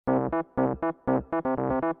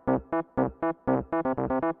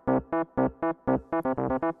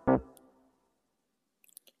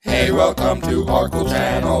welcome to our cool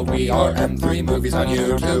channel. We are M3 Movies on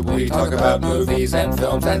YouTube. We talk about movies and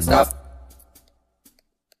films and stuff.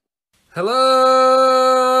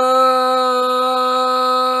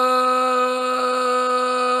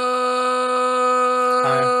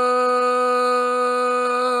 Hi.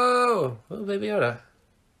 Oh, Baby Yoda.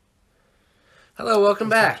 Hello, welcome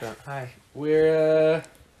back. Hi.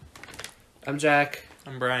 I'm Jack,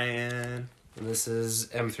 I'm Brian. and this is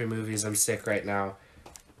M3 Movies. I'm sick right now,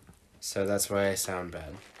 so that's why I sound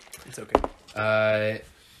bad. It's okay.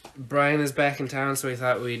 Brian is back in town, so we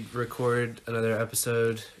thought we'd record another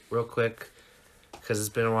episode real quick, because it's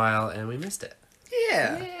been a while, and we missed it.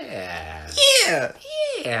 Yeah. Yeah.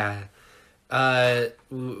 Yeah. Yeah.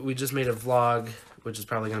 We just made a vlog, which is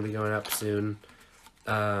probably going to be going up soon.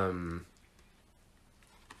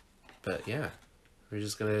 But yeah, we're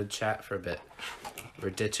just going to chat for a bit. We're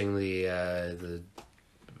ditching the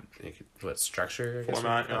structure? I guess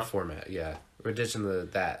Format, yeah. Format, yeah. We're ditching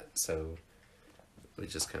that, so we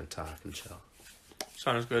just kind of talk and chill.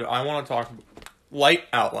 Sounds good. I want to talk light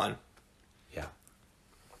outline. Yeah.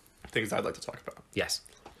 Things I'd like to talk about. Yes.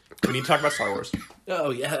 We need to talk about Star Wars. Oh,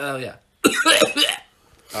 yeah. Oh, yeah.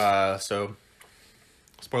 So,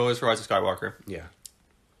 spoilers for Rise of Skywalker. Yeah.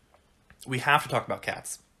 We have to talk about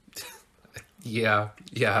cats. Yeah.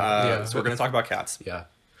 Yeah. So we're going to talk about cats. Yeah.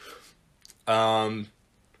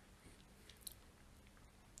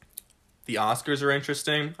 The Oscars are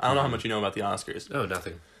interesting. I don't know how much you know about the Oscars. Oh,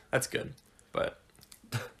 nothing. That's good. But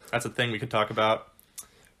that's a thing we could talk about.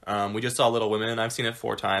 We just saw Little Women. I've seen it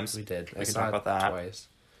 4 times. We did. We I can saw talk it about that. twice.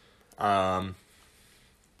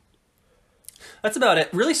 That's about it.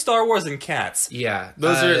 Really, Star Wars and cats. Yeah.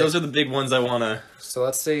 Those are the big ones I want to... So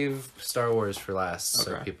let's save Star Wars for last,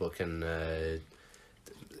 so Okay. people can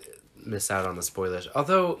miss out on the spoilers.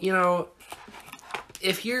 Although, you know,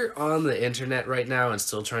 if you're on the internet right now and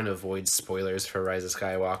still trying to avoid spoilers for Rise of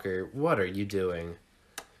Skywalker, what are you doing?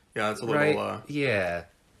 Yeah, it's a Right? little... Yeah.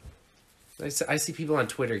 I see people on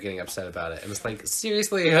Twitter getting upset about it, and it's like,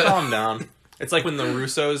 seriously? Calm down. It's like when the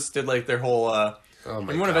Russos did like their whole... Oh my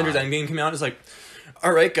when God. Avengers Endgame came out, it's like,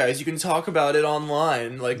 all right, guys, you can talk about it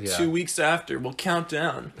online. Like, Yeah. 2 weeks after, we'll count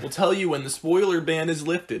down. We'll tell you when the spoiler ban is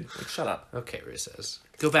lifted. Like, shut up. Okay, Russos.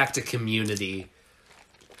 Go back to Community.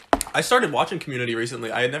 I started watching Community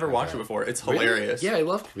recently. I had never watched it before. It's hilarious. Really? Yeah, I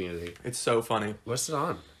love Community. It's so funny. What's it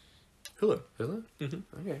on? Hulu. Hulu? Mhm.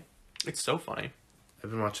 Okay. It's so funny.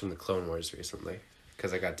 I've been watching the Clone Wars recently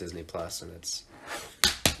because I got Disney Plus, and it's.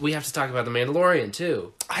 We have to talk about The Mandalorian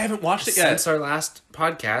too. I haven't watched it yet. Since our last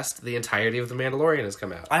podcast, the entirety of The Mandalorian has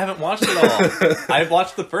come out. I haven't watched it all. I've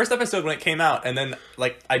watched the first episode when it came out, and then,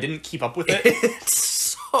 like, I didn't keep up with it. It's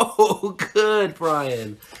so good,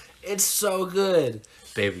 Brian. It's so good.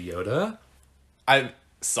 Baby Yoda. I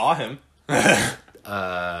saw him. Gina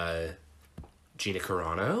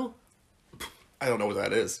Carano. I don't know what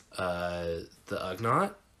that is. The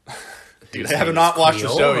Ugnaught. Dude, His I have name not is watched the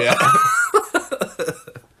Keel. show yet.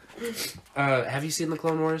 Have you seen the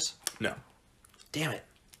Clone Wars? No. Damn it.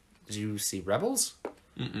 Did you see Rebels?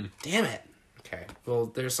 Mm-mm. Damn it. Okay. Well,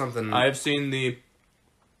 there's something... I've seen the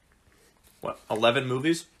 11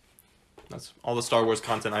 movies? That's all the Star Wars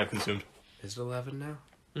content I have consumed. Is it 11 now?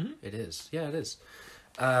 Mhm. It is. Yeah, it is.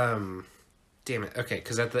 Damn it. Okay,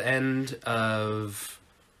 because at the end of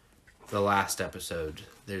the last episode,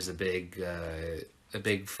 there's a big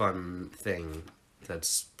fun thing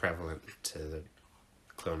that's prevalent to the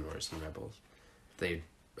Clone Wars and Rebels. They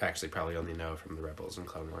actually probably only know from the Rebels and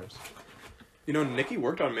Clone Wars. You know, Nikki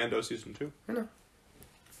worked on Mando season 2. I know.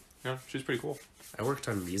 Yeah, she's pretty cool. I worked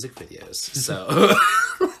on music videos, so...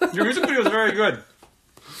 Your music video is very good.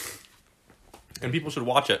 And people should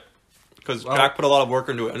watch it. Because Well- Jack put a lot of work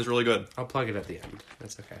into it, and it's really good. I'll plug it at the end.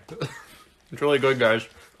 That's okay. It's really good, guys.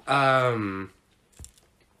 What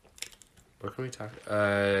can we talk?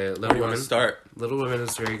 Where Little do you want Women. to start? Little Women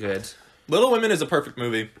is very good. Little Women is a perfect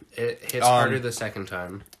movie. It hits harder the second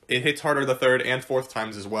time. It hits harder the third and fourth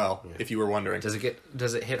times as well, if you were wondering. Does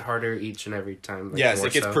it hit harder each and every time? Like, Yes, more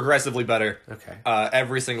it gets so? progressively better. Okay.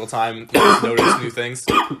 Every single time, you just notice new things.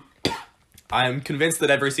 I am convinced that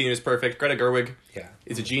every scene is perfect. Greta Gerwig Yeah.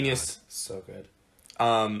 is a genius. God, so good.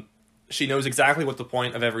 She knows exactly what the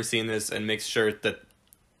point of every scene is and makes sure that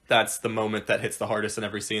that's the moment that hits the hardest in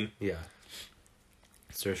every scene. Yeah.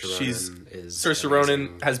 Saoirse Saoirse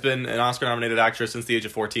Ronan has been an Oscar-nominated actress since the age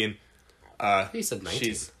of 14. He said 19.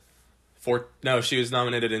 She's she was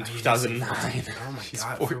nominated in 2009. Oh my She's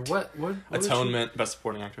god. 14. For what was she- Atonement, Best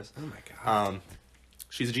Supporting Actress. Oh my god.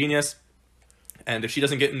 She's a genius, and if she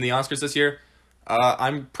doesn't get in the Oscars this year,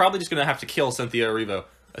 I'm probably just gonna have to kill Cynthia Erivo,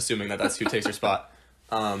 assuming that that's who takes her spot.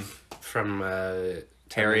 From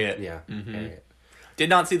Harriet. Yeah. Harriet. Did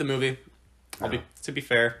not see the movie. No. To be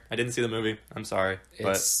fair, I didn't see the movie. I'm sorry,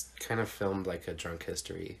 It's kind of filmed like a drunk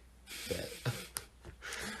history bit.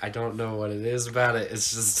 I don't know what it is about it.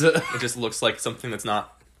 It's just but it just looks like something that's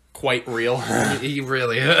not quite real. you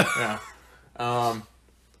really. Yeah.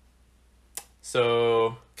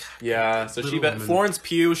 So yeah. So Little she bet Woman. Florence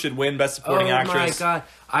Pugh should win Best Supporting Actress. Oh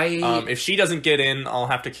my god! If she doesn't get in, I'll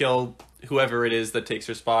have to kill whoever it is that takes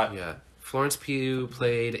her spot. Yeah, Florence Pugh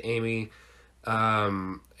played Amy,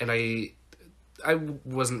 and I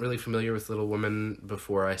wasn't really familiar with Little Woman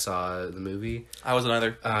before I saw the movie. I wasn't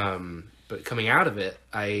either. But coming out of it,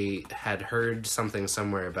 I had heard something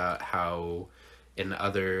somewhere about how in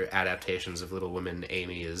other adaptations of Little Women,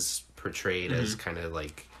 Amy is portrayed as kind of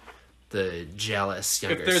like the jealous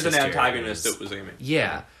younger If there's an sister. antagonist, it was Amy.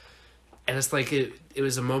 Yeah. And it's like, it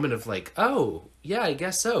was a moment of like, oh, yeah, I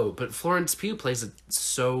guess so. But Florence Pugh plays it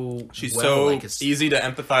so She's well. so Like, it's, easy to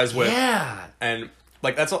empathize with. yeah. And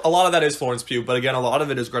like that's a lot of that is Florence Pugh, but again, a lot of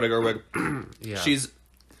it is Greta Gerwig. Yeah. She's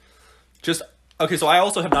just okay. So I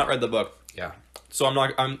also have not read the book, Yeah. so I'm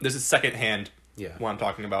not. This is secondhand. Yeah. What I'm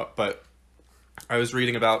talking about, but I was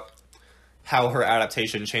reading about how her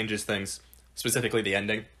adaptation changes things, specifically the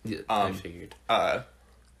ending, Yeah, I figured.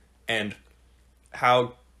 and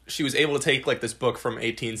how she was able to take like this book from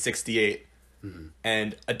 1868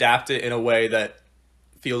 and adapt it in a way that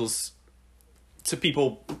feels to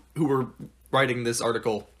people who were writing this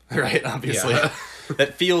article, right? Obviously, Yeah.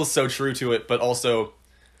 that feels so true to it, but also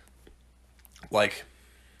like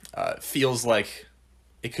feels like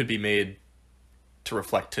it could be made to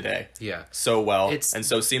reflect today Yeah. so well It's- and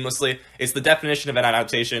so seamlessly. It's the definition of an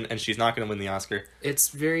adaptation, and she's not going to win the Oscar. It's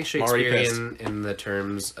very already pissed. Shakespearean in the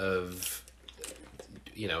terms of,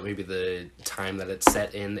 you know, maybe the time that it's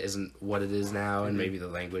set in isn't what it is now, and maybe the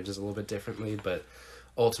language is a little bit differently, but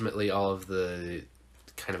ultimately all of the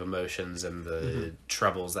kind of emotions and the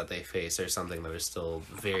troubles that they face are something that are still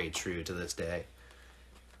very true to this day.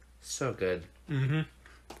 So good. Mm-hmm.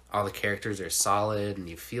 All the characters are solid, and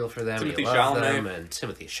you feel for them, Timothy you love Chalamet. them, and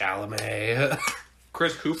Timothy Chalamet.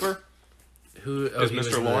 Chris Cooper? Who? Is he was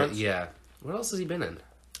Mr. Lawrence? Yeah. What else has he been in?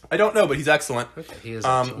 I don't know, but he's excellent. Okay, he is.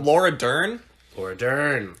 excellent. Laura Dern. Laura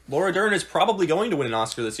Dern. Laura Dern is probably going to win an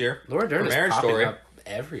Oscar this year. Laura Dern for is Marriage popping Story. up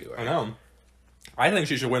everywhere. I know. I think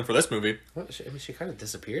she should win for this movie. Well, she kind of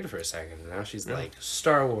disappeared for a second, and now she's like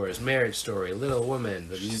Star Wars, Marriage Story, Little Woman,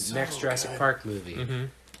 the next Jurassic Park movie.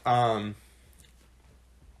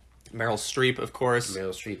 Meryl Streep, of course.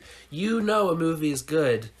 Meryl Streep. You know a movie is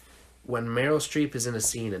good when Meryl Streep is in a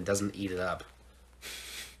scene and doesn't eat it up.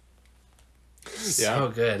 So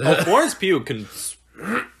good. Oh, Florence Pugh can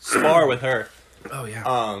spar with her. Oh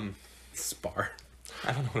yeah. Spar.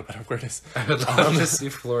 I don't know what a better word is. I would love to see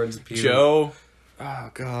Florence Pugh. Joe.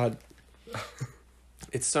 Oh God.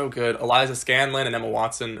 It's so good. Eliza Scanlon and Emma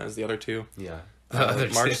Watson as the other two. Yeah.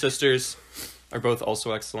 March Sisters are both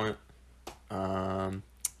also excellent.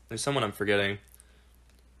 There's someone I'm forgetting.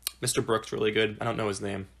 Mr. Brooks really good. I don't know his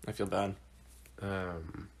name. I feel bad.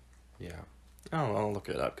 Yeah. Oh, I'll look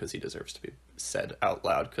it up because he deserves to be said out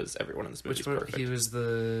loud because everyone in this movie Which is one? perfect. He was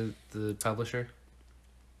the publisher.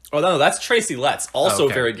 Oh no, that's Tracy Letts. Also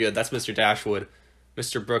okay. very good. That's Mr. Dashwood.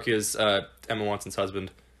 Mr. Brooke is Emma Watson's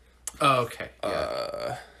husband. Oh, okay.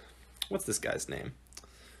 Yeah. What's this guy's name?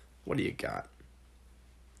 What do you got?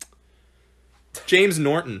 James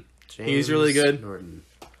Norton. He's really James good. Norton.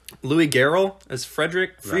 Louis Garrel as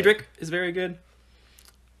Frederick. Right. Friedrich is very good.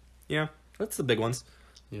 Yeah, that's the big ones.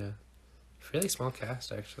 Yeah. Fairly small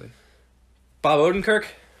cast, actually. Bob Odenkirk.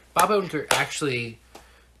 Bob Odenkirk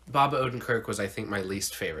was, I think, my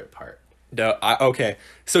least favorite part. No, okay.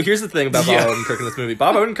 So here's the thing about Yeah. Bob Odenkirk in this movie.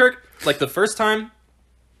 Bob Odenkirk, like the first time,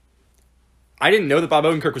 I didn't know that Bob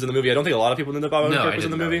Odenkirk was in the movie. I don't think a lot of people knew that Bob No, Odenkirk I was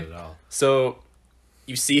in didn't the know movie. it at all. So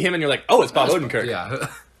you see him and you're like, oh, it's Bob Odenkirk. Yeah.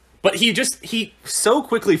 But he so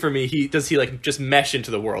quickly for me, he like just mesh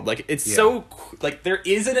into the world. Like it's like there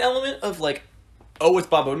is an element of like, oh, it's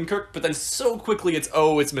Bob Odenkirk, but then so quickly it's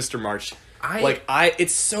Mr. March.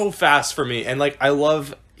 It's so fast for me, and like I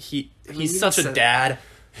love he's such a dad.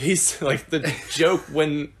 He's like the joke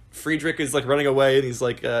when Friedrich is like running away and he's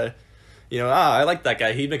like, I like that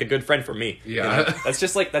guy. He'd make a good friend for me. Yeah. You know? That's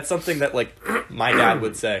just like that's something that like my dad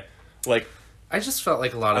would say. Like I just felt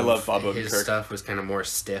like a lot of love Bob his Odenkirk. stuff was kind of more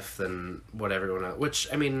stiff than what everyone else. Which,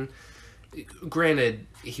 I mean, granted,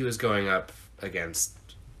 he was going up against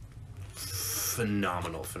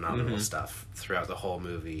phenomenal stuff throughout the whole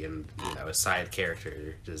movie, and a side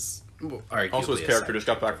character just arguably also his character just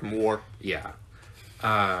got back from war. Yeah.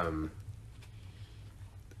 I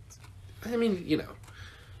mean,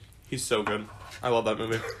 He's so good. I love that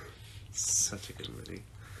movie. Such a good movie.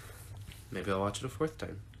 Maybe I'll watch it a fourth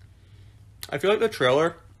time. I feel like the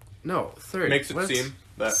trailer No, third. makes it What? seem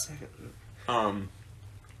that Second.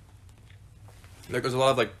 like there's a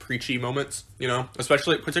lot of like preachy moments, you know,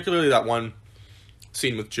 particularly that one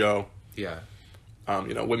scene with Joe. Yeah.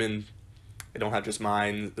 You know, women, they don't have just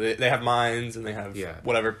minds. They have minds, and they have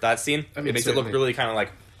whatever. That scene, I mean, it makes it look certainly. really kind of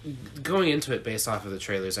like Going into it based off of the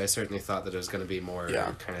trailers, I certainly thought that it was going to be more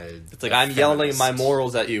kind of... it's like I'm yelling my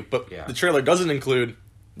morals at you. But Yeah. the trailer doesn't include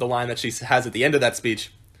the line that she has at the end of that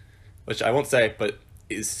speech, which I won't say, but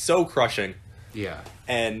is so crushing. Yeah.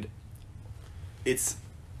 And it's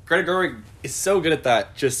Greta Gerwig is so good at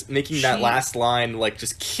that, just making that She- last line like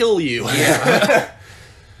just kill you. Yeah.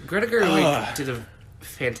 Greta Gerwig did a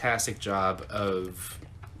fantastic job of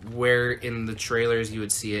where in the trailers you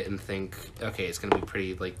would see it and think, okay, it's going to be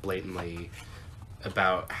pretty like blatantly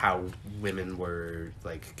about how women were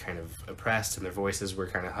like kind of oppressed and their voices were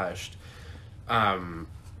kind of hushed.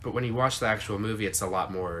 But when you watch the actual movie, it's a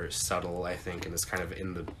lot more subtle, I think, and it's kind of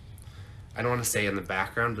in the, I don't want to say in the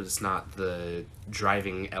background, but it's not the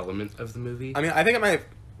driving element of the movie. I mean, I think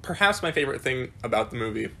perhaps my favorite thing about the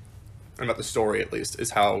movie, and about the story at least, is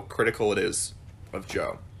how critical it is of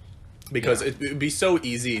Joe. Because it would be so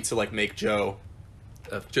easy to like make Joe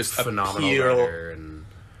just phenomenal appear- writer and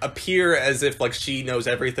appear as if like she knows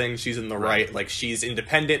everything, she's in the right, like she's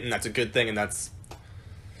independent, and that's a good thing, and that's.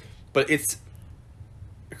 But it's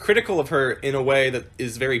critical of her in a way that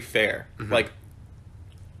is very fair. Like,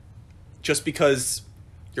 just because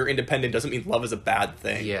you're independent doesn't mean love is a bad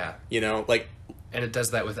thing. Yeah. You know, like and it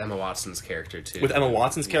does that with Emma Watson's character too. with Emma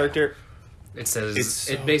Watson's character. It says It's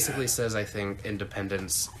so it basically says I think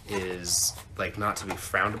independence is like not to be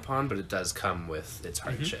frowned upon, but it does come with its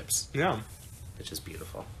hardships, Yeah. which is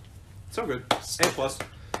beautiful. So good. A plus.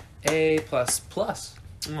 A plus plus.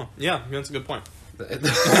 Oh, yeah, that's a good point. I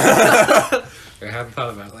haven't thought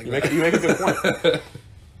about it like You that. make a good point.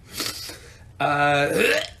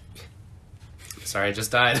 Sorry, I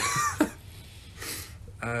just died.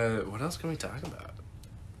 What else can we talk about?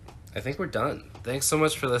 I think we're done. Thanks so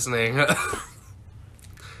much for listening.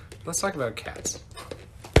 Let's talk about cats.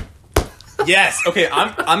 Yes. Okay.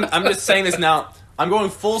 I'm just saying this now. I'm going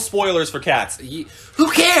full spoilers for Cats.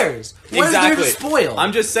 Who cares? What is there to Exactly. spoil?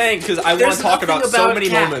 I'm just saying because I want There's to talk nothing about so many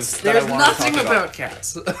cats. moments. There's that I want to nothing talk about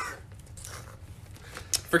cats.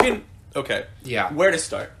 Freaking. Okay. Yeah. Where to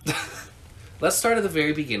start? Let's start at the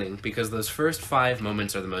very beginning, because those first 5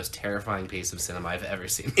 moments are the most terrifying piece of cinema I've ever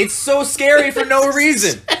seen. It's so scary for no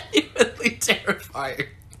reason. Genuinely terrifying.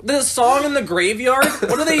 The song in the graveyard?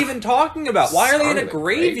 What are they even talking about? Why are they in Song a in the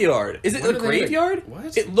graveyard? Is it When a are they in a- graveyard?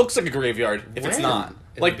 What? It looks like a graveyard if it's When? not.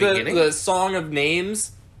 In Like the the beginning? song of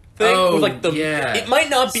names thing. Oh, with like the, yeah. It might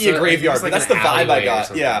not be So a graveyard, it's like but that's an the vibe I alleyway or got.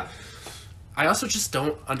 something. Yeah. I also just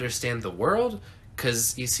don't understand the world,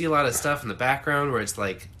 because you see a lot of stuff in the background where it's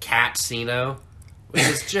like Catsino, which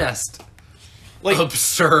is just Like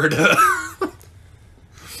absurd.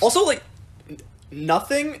 also like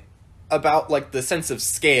nothing about like the sense of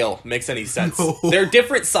scale makes any sense. No. There are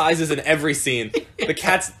different sizes in every scene. The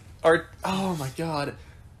cats are oh my god.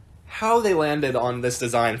 How they landed on this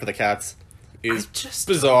design for the cats is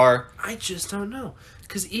bizarre. I just don't know,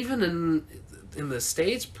 because even in the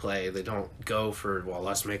stage play, they don't go for, well,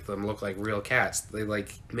 let's make them look like real cats. They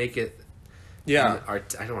like make it Yeah. I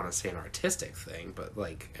don't want to say an artistic thing, but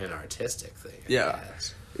like an artistic thing. I Yeah.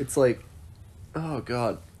 guess. It's like oh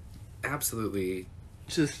god. Absolutely.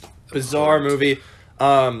 Just bizarre movie.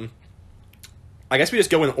 I guess we just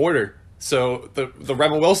go in order. So the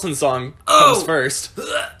Rebel Wilson song comes first.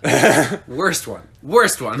 Worst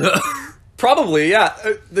one. Probably, yeah.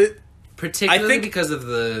 Particularly I think- because of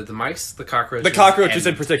the mice, the cockroaches. The cockroaches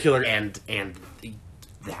and- in particular. and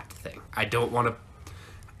that thing. I don't want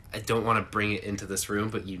to bring it into this room,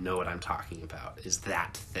 but you know what I'm talking about. Is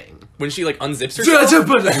that thing? When she like unzips herself.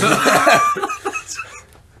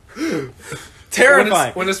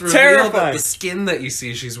 Terrifying. When it's revealed that Terrifying. the skin that you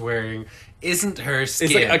see she's wearing isn't her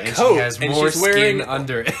skin, like a and coat, she has and more she's wearing- skin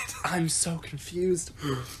under it. I'm so confused.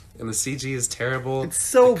 And the CG is terrible. It's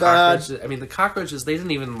so The bad. cockroaches- I mean, the cockroaches, they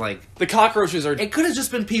didn't even like... The cockroaches are It could have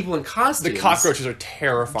just been people in costumes. the cockroaches are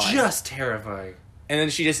terrifying. Just terrifying. And then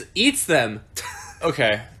she just eats them.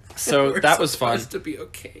 Okay. So We're that was fun. supposed to be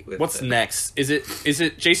okay with What's it. next? Is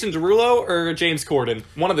it Jason Derulo or James Corden?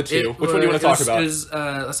 One of the two. Which one do you want to talk about?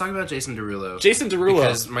 Let's talk about Jason Derulo. Jason Derulo.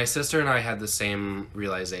 Because my sister and I had the same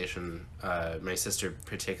realization, my sister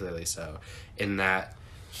particularly so, in that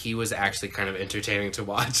he was actually kind of entertaining to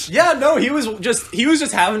watch. Yeah, no, he was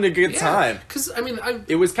just having a good time. Because, I mean,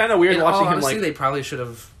 It was kind of weird in all watching him honesty, like they probably should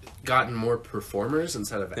have gotten more performers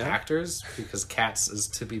instead of actors, because Cats is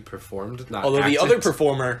to be performed, not Although acted. the other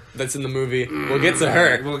performer that's in the movie, we'll get to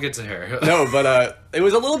her. We'll get to her. No, but it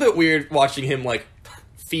was a little bit weird watching him like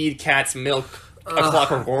feed cats milk, a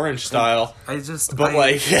Clockwork Orange style. But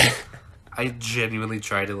I genuinely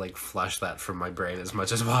try to like flush that from my brain as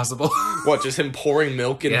much as possible. what? Just him pouring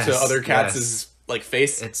milk into Yes, other cats' yes. like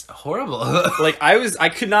face. It's horrible. Like I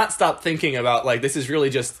could not stop thinking about like this is really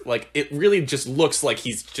just like it really just looks like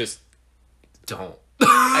he's just Don't.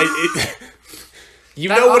 you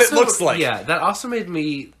know what it looks like. Yeah, that also made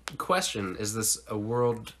me question: is this a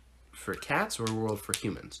world for cats or a world for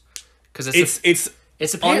humans? Because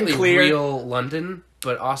it's apparently unclear. real London,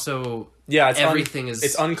 but also Yeah, everything is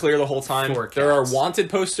it's unclear the whole time. for There are cats. wanted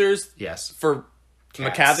posters yes for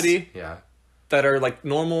cats. Macavity Yeah, that are like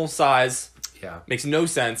normal size. yeah. Makes no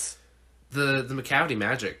sense. The Macavity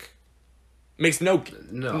magic. Makes no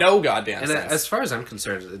goddamn And sense. as far as I'm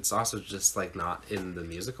concerned, it's also just like not in the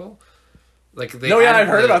musical. Like they No, yeah, added I've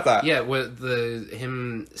heard about that. Yeah, with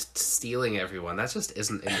him stealing everyone, that just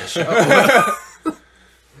isn't in the show.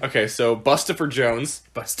 Okay, so Bustopher Jones.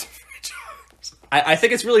 Buster. I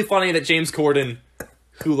think it's really funny that James Corden,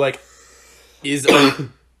 who like is a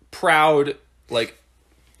proud like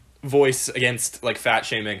voice against like fat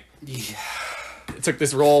shaming, took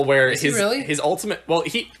this role where his ultimate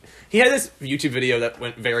he had this YouTube video that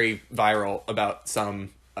went very viral about some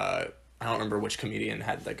I don't remember which comedian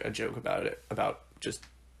had like a joke about it about just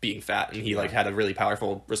being fat, and he like had a really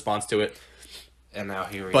powerful response to it. And now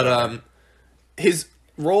here we But are. his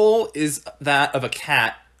role is that of a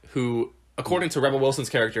cat who, according to Rebel Wilson's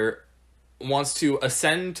character, wants to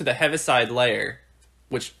ascend to the Heaviside layer,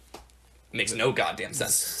 which makes no goddamn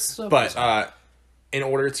sense. So But bizarre. in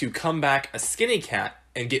order to come back a skinny cat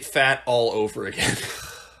and get fat all over again.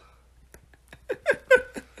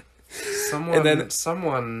 Someone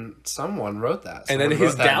wrote that. And then Someone his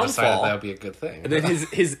wrote that and decided downfall- that would be a good thing. And then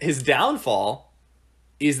his downfall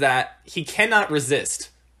is that he cannot resist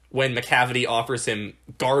when Macavity offers him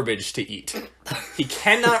garbage to eat. He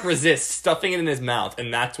cannot resist stuffing it in his mouth,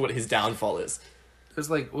 and that's what his downfall is. it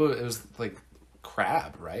was like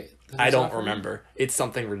crab, right? I don't remember. It's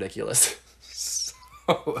something ridiculous.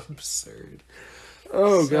 So absurd.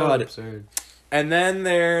 Oh So absurd. And then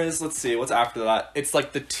there's, let's see, what's after that? It's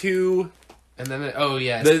like the two, And then it's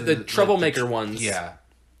the troublemaker ones. Yeah,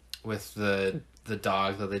 with the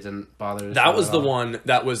dog that they didn't bother. To That show was at the all. one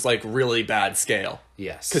that was like really bad scale.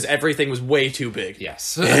 Yes, Because everything was way too big.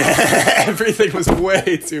 yes, Everything was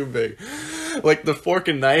way too big. Like the fork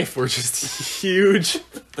and knife were just huge.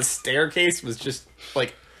 The staircase was just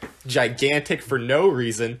like gigantic for no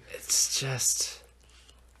reason. it's just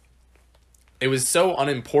It was so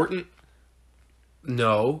unimportant.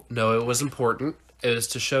 no. It was important. It was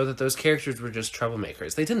to show that those characters were just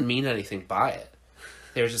troublemakers. They didn't mean anything by it.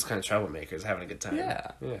 They were just kind of troublemakers having a good time.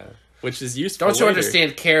 Yeah. yeah. Which is useful. Don't you later.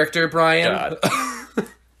 understand character, Brian? God.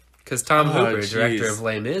 Because Tom Oh, Hooper, director jeez. of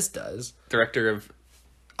Les Mis, does. Director of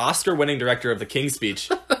Oscar-winning director of The King's Speech,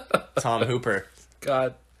 Tom Hooper.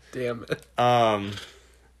 God damn it.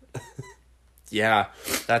 Yeah,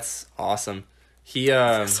 that's awesome. He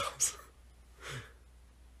Oh,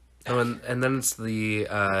 and then it's the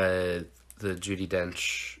Judi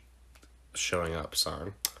Dench showing up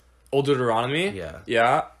song. Old Deuteronomy. Yeah.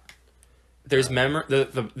 Yeah. There's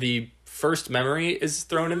the first memory is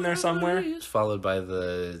thrown in there somewhere. Followed by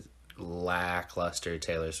the lackluster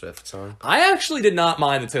Taylor Swift song. I actually did not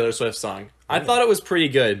mind the Taylor Swift song. I thought it was pretty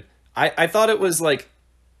good. I thought it was like,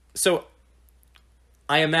 so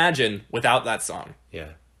I imagine without that song Yeah.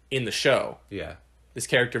 in the show, Yeah. this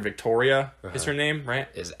character Victoria is her name, right?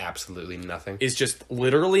 Is absolutely nothing. Is just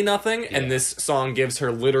literally nothing, Yeah. and this song gives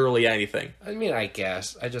her literally anything. I mean, I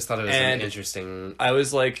guess. I just thought it was And an interesting... I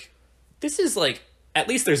was like, this is like, at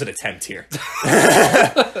least there's an attempt here.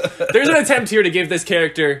 There's an attempt here to give this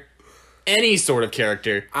character any sort of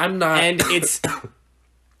character. I'm not... And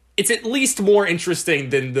it's at least more interesting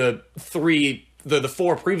than the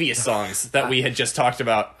four previous songs that we had just talked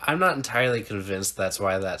about. I'm not entirely convinced that's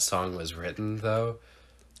why that song was written, though.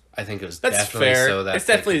 I think it was That's definitely fair. so that It's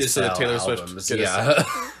they definitely could just so that sell Taylor Swift albums. could Yeah.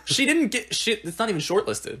 She didn't get shit. It's not even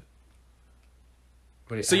shortlisted.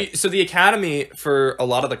 What do you- So the Academy for a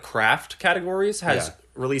lot of the craft categories has Yeah.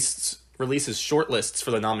 releases shortlists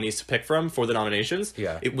for the nominees to pick from for the nominations.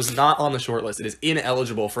 Yeah. It was not on the shortlist. It is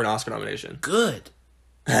ineligible for an Oscar nomination. Good.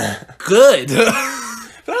 Good.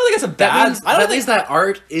 But I don't think it's a bad. That means that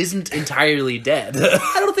art isn't entirely dead.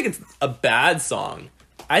 I don't think it's a bad song.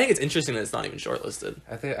 I think it's interesting that it's not even shortlisted.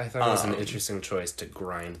 I thought it was an interesting choice to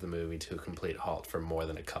grind the movie to a complete halt for more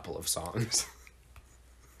than a couple of songs.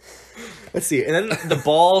 Let's see. And then the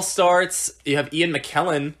ball starts. You have Ian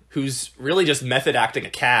McKellen, who's really just method acting a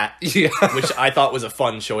cat, Yeah. which I thought was a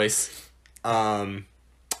fun choice.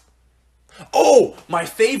 Oh, my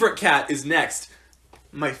favorite cat is next.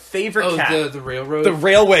 My favorite cat. The railroad. The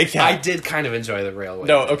railway cat. I did kind of enjoy the railway.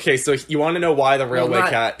 No, okay, so you want to know why the railway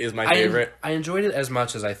cat is my favorite? I enjoyed it as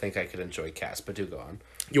much as I think I could enjoy cats, but do go on.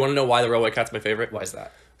 You want to know why the railway cat's my favorite? Why is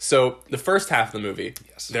that? So the first half of the movie,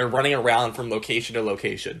 Yes. they're running around from location to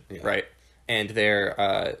location, right? And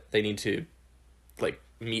they need to like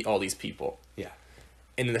meet all these people. Yeah.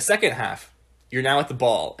 And in the second half, you're now at the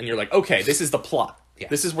ball, and you're like, okay, this is the plot. Yeah.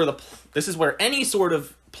 This is where any sort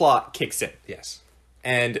of plot kicks in, Yes.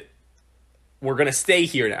 and we're gonna stay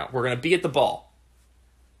here now. We're gonna be at the ball.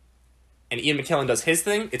 And Ian McKellen does his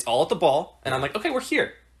thing. It's all at the ball, and I'm like, okay, we're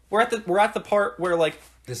here. We're at the part where like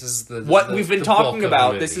This is the we've been talking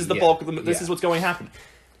about. This is the bulk of the. This is what's going to happen.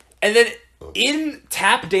 And then in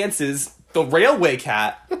tap dances the railway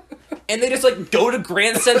cat, and they just like go to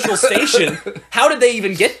Grand Central Station. How did they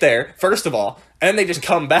even get there? First of all, and then they just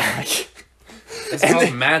come back. It's and called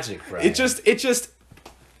they- magic, right? It just.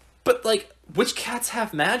 But like, which cats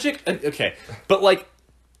have magic? Okay, but like.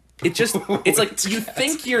 It's like you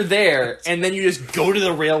think you're there, and then you just go to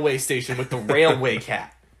the railway station with the railway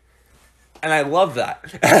cat. And I love that.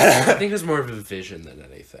 I think it's more of a vision than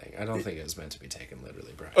anything. I don't think it was meant to be taken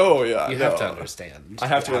literally, Brian. Oh yeah, You have to understand. I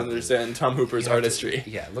have to understand Tom Hooper's artistry.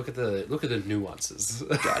 Yeah, look at the nuances.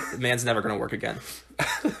 God, the man's never gonna work again.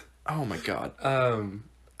 Oh my god.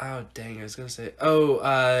 Oh dang! I was gonna say.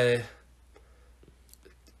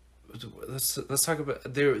 Let's talk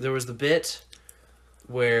about there was the bit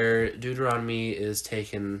where Deuteronomy is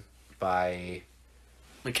taken by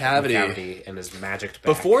McCavity. and is magicked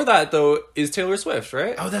back. Before that, though, is Taylor Swift,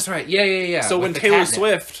 right? Oh, that's right. Yeah. So With when the Taylor catnip.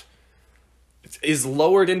 Swift is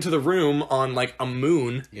lowered into the room on like a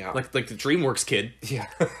moon, Yeah. like the DreamWorks kid, Yeah.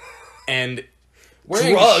 and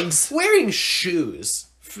Wearing drugs. wearing shoes.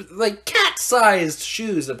 Like cat-sized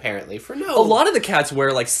shoes, apparently, for no... A lot of the cats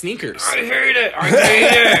wear like sneakers. I hate it!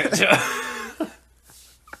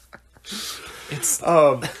 It's...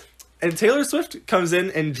 And Taylor Swift comes in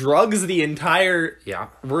and drugs the entire Yeah.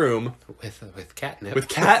 room With catnip. with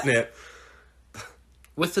catnip.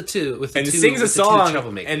 With the two and two, sings a with the two song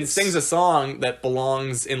troublemakers. and sings a song that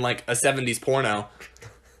belongs in like a 70s porno.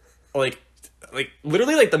 Like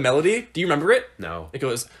literally like the melody. Do you remember it? No. It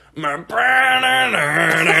goes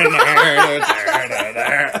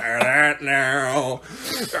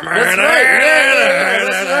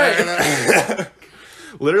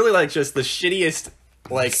literally like just the shittiest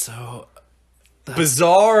like So...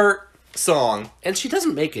 bizarre song. And she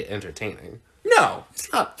doesn't make it entertaining. No.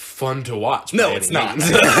 It's not fun to watch. No, by it's any not.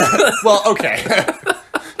 means. Well, okay.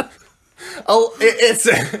 Oh, it's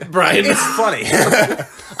Brian. It's funny.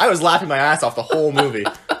 I was laughing my ass off the whole movie.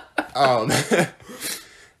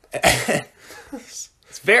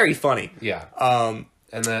 It's very funny. Yeah.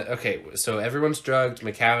 And So everyone's drugged.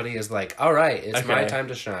 McCavity is like, all right, it's my Okay. time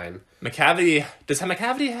to shine. McCavity, does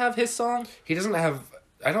McCavity have his song? He doesn't have...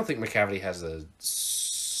 I don't think McCavity has a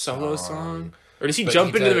Solo song? Or does he But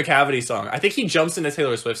jump he into the does- McCavity song? I think he jumps into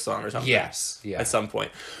Taylor Swift's song or something. Yes. Yeah. At some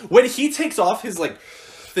point. When he takes off his, like,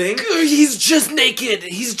 thing... He's just naked.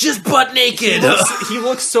 He's just butt naked. He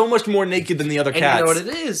looks so much more naked than the other And cats. you know what it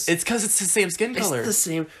is? It's because it's the same skin It's color. the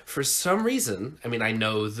same. For some reason, I mean, I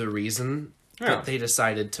know the reason, Yeah. but they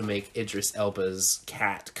decided to make Idris Elba's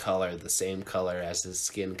cat color the same color as his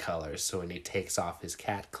skin color. So when he takes off his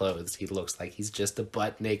cat clothes, he looks like he's just a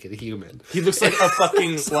butt naked human. He looks like a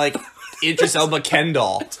fucking, like, Idris Elba Ken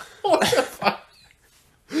doll.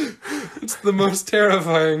 It's the most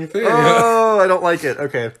terrifying thing. Oh, I don't like it.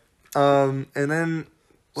 Okay. And then...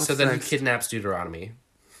 So then he kidnaps Deuteronomy.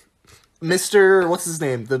 Mr. What's his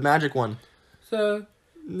name? The magic one. So...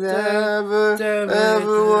 Never,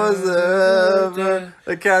 ever was there ever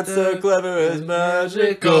a cat so clever as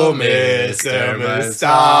magical Mr.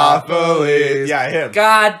 Mistopheles. Yeah, him.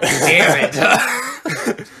 God damn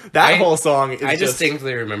it. That whole song is I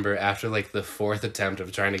distinctly remember after like the fourth attempt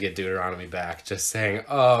of trying to get Deuteronomy back, just saying,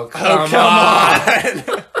 "Oh come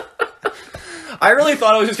on!" I really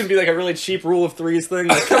thought it was just gonna be like a really cheap rule of threes thing.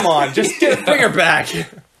 Like, come on, just bring her back.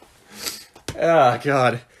 Oh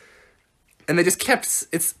god. And they just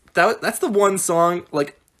kept that's the one song,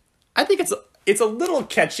 like, I think it's a little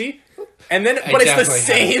catchy, and then but it's the definitely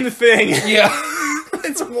same thing. Yeah,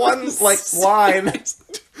 It's one like line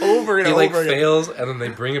over and he over like again. fails, and then they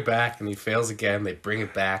bring it back, and he fails again. They bring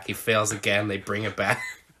it back. He fails again. They bring it back.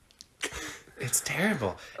 It's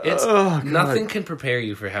terrible. It's God. nothing can prepare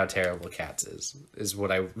you for how terrible Cats is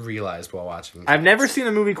what I realized while watching. I've never seen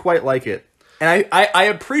a movie quite like it. And I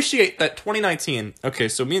appreciate that 2019. Okay,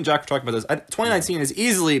 so me and Jack were talking about this. 2019 is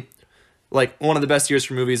easily like one of the best years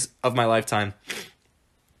for movies of my lifetime,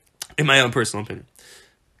 in my own personal opinion.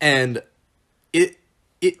 And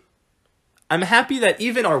I'm happy that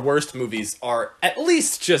even our worst movies are at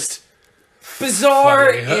least just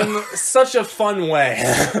bizarre in such a fun way.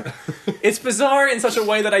 It's bizarre in such a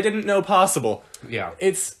way that I didn't know possible. Yeah.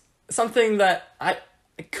 It's something that I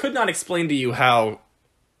could not explain to you how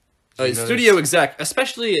a notice- studio exec,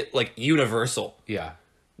 especially like Universal, Yeah.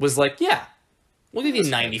 was like, yeah, we'll give you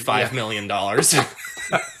 $95 million. They're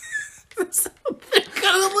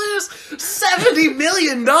gonna lose $70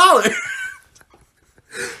 million.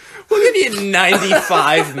 We'll give you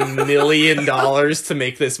 $95 million to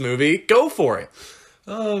make this movie. Go for it.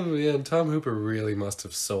 Oh man, Tom Hooper really must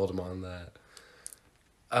have sold him on that.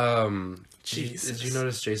 Did you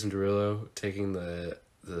notice Jason Derulo taking the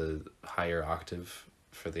higher octave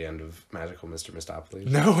for the end of Magical Mr. Mistopheles?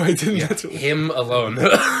 No, I didn't. Yeah, That's, him alone.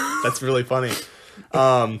 that's really funny.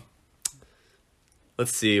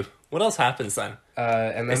 Let's see. What else happens then?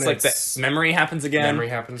 And then It's like the memory happens again. memory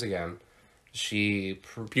happens again.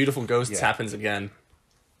 Beautiful Ghosts Yeah. happens again.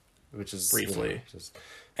 Which is Briefly. just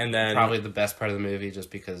And then probably the best part of the movie, just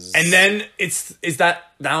because. And then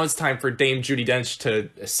now it's time for Dame Judi Dench to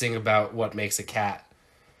sing about what makes a cat.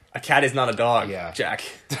 a cat is not a dog, Yeah. Jack.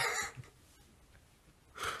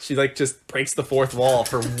 She like just breaks the fourth wall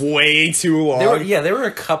for way too long. There were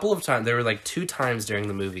a couple of times. There were like 2 times during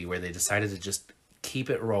the movie where they decided to just keep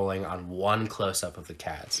it rolling on one close up of the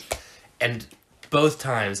cats, and both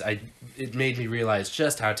times it made me realize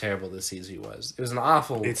just how terrible this CG was. It was an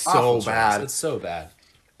awful. It's awful so choice. bad. It's so bad.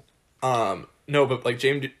 No, but like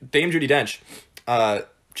Dame Judi Dench,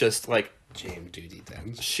 just like James Duty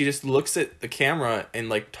then. she just looks at the camera and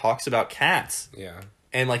like talks about cats. Yeah.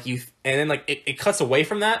 And like and then like it cuts away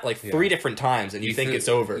from that like 3 different times, and you think it's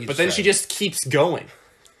over, but then she just keeps going,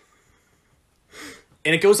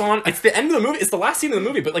 and it goes on. It's the end of the movie. It's the last scene of the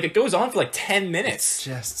movie, but like it goes on for like 10 minutes.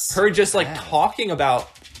 Just Her just like bad. talking about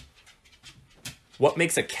what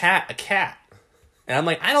makes a cat, and I'm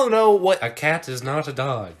like, I don't know what A cat is not a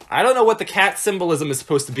dog. the cat symbolism is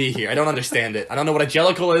supposed to be here. I don't understand it. I don't know what a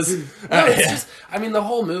jellicle is. No, it's just. I mean, the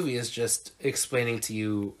whole movie is just explaining to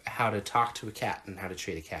you how to talk to a cat and how to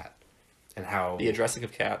treat a cat, and how The addressing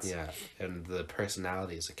of cats. Yeah, and the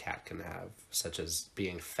personalities a cat can have, such as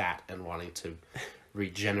being fat and wanting to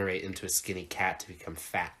regenerate into a skinny cat to become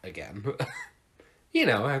fat again. You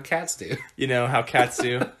know how cats do. You know how cats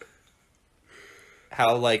do.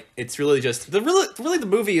 How like it's really just the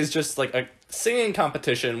movie is just like a singing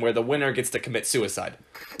competition where the winner gets to commit suicide.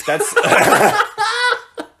 That's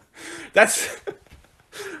that's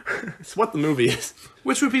what the movie is.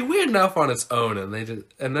 Which would be weird enough on its own, and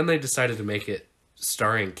then they decided to make it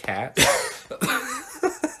starring cats.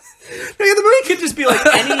 The movie could just be like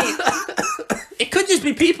any. It could just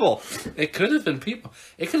be people. It could have been people.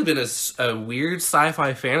 It could have been a weird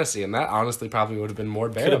sci-fi fantasy, and that honestly probably would have been more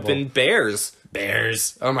Could bearable. have been bears.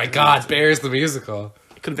 Bears. Oh my god, Bears the musical.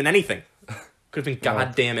 It could have been anything. Could have been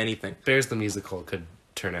goddamn anything. Bears the musical could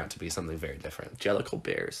turn out to be something very different. Jellicle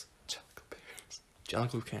bears. Jellicle Bears.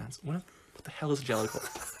 Jellicle cats. What the hell is a jellicle?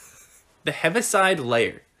 The Heaviside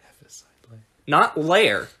Layer. Not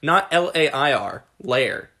layer. Not L-A-I-R.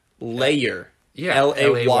 Layer. Layer. Yeah,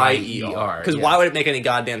 L-A-Y-E-R. Because yeah. why would it make any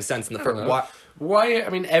goddamn sense in the I don't first? know. Why? I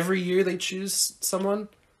mean, every year they choose someone,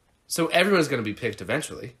 so everyone's going to be picked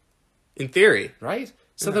eventually, In theory. right?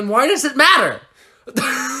 So then why does it matter?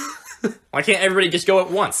 Why can't everybody just go at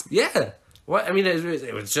once? Yeah. What? I mean,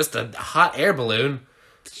 it was just a hot air balloon.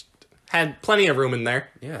 Had plenty of room in there.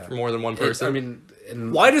 Yeah. For more than one person. I mean,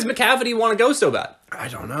 and Why does McCavity want to go so bad? I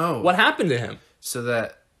don't know. What happened to him? So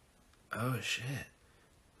that, oh shit,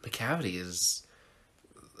 McCavity is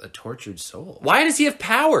a tortured soul. Why does he have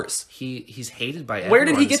powers? He's hated by everyone. Where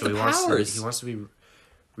did he get so the wants to- powers? he wants to be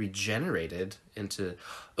regenerated into.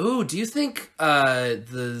 Oh, do you think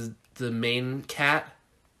the main cat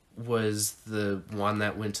was the one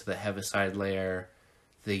that went to the Heaviside Lair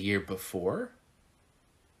the year before?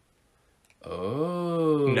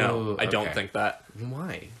 Oh No, I don't okay. think that.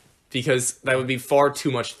 Why? Because that would be far too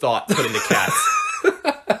much thought put into cats.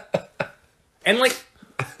 And like,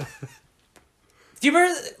 do you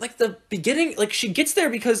remember like the beginning? Like she gets there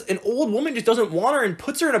because an old woman just doesn't want her and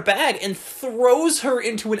puts her in a bag and throws her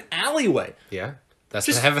into an alleyway. Yeah, that's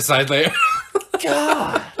Just- the Heaviside Lair.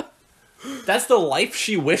 God, that's the life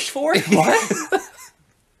she wished for. What?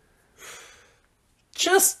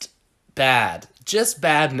 Just bad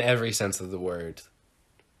in every sense of the word.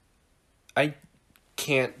 I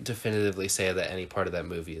can't definitively say that any part of that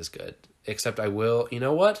movie is good, except I will. You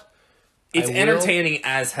know what? It's I will- entertaining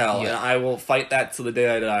as hell, Yeah. and I will fight that till the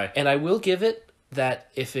day I die. And I will give it that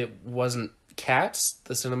if it wasn't Cats,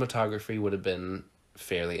 the cinematography would have been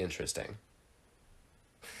fairly interesting.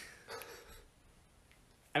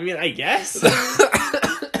 I mean, I guess.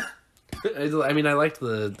 I mean, I liked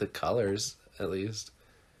the colors, at least.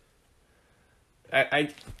 I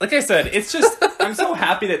like I said, it's just I'm so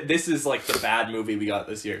happy that this is like the bad movie we got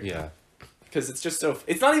this year. Yeah. Because it's just so.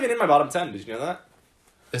 It's not even in my bottom 10. Did you know that?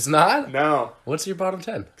 It's not? No, What's your bottom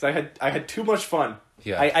 10? because I had too much fun.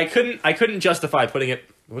 Yeah. I couldn't justify putting it.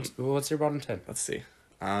 What's your bottom 10? Let's see.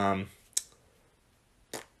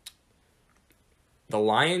 The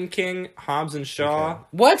Lion King, Hobbs and Shaw. Okay.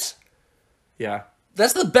 What? Yeah.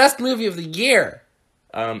 That's the best movie of the year.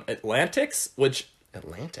 Atlantics, which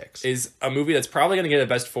Atlantics. is a movie that's probably going to get a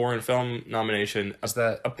Best Foreign Film nomination. Is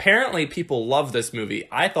that Apparently, people love this movie.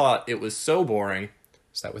 I thought it was so boring.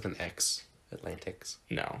 with an X? Atlantics.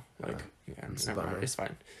 No, yeah, it's a never mind. bummer. It's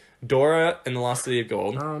fine. Dora and the Lost City of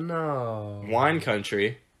Gold, Oh no. Wine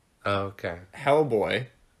Country, Oh, okay. Hellboy,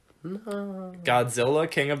 No.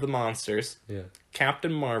 Godzilla, King of the Monsters, Yeah.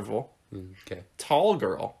 Captain Marvel, Okay. Tall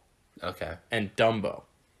Girl, Okay. and Dumbo.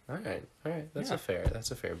 All right. That's Yeah. a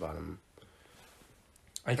fair bottom.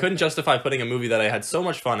 I couldn't justify putting a movie that I had so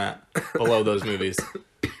much fun at below those movies.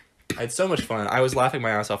 I had so much fun. I was laughing my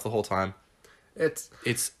ass off the whole time. It's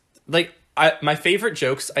Like my favorite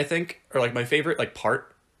jokes, I think, or like my favorite like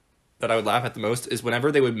part that I would laugh at the most is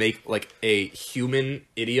whenever they would make like a human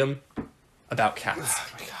idiom about cats. oh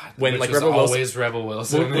my god. When, Which like, was Rebel Wilson- always Rebel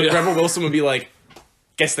Wilson. When Rebel Wilson would be like,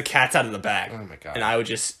 "Gets the cats out of the bag," Oh my god. and I would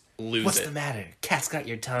just lose What's it. the matter? Cat's got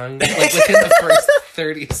your tongue. Like within the first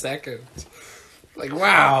 30 seconds. Like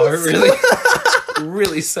wow,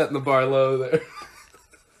 really setting the bar low there.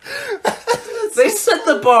 They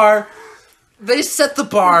set the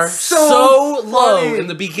bar so low funny. in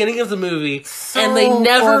the beginning of the movie, and they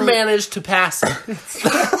never funny. managed to pass it.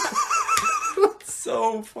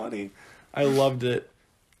 So funny. I loved it.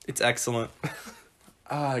 It's excellent.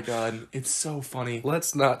 Oh god, it's so funny.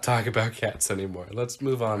 Let's not talk about cats anymore. Let's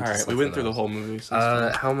move on. All right, we went through the whole movie. So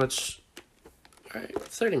it's fine. How much? All right,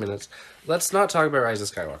 30 minutes. Let's not talk about Rise of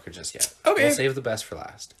Skywalker just yet. Okay. We'll save the best for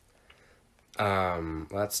last.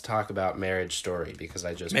 Let's talk about Marriage Story because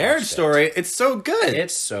I just Marriage watched it. Story. It's so good.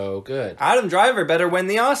 It's so good. Adam Driver better win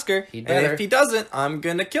the Oscar. He And better. if he doesn't, I'm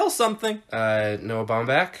gonna kill something. Noah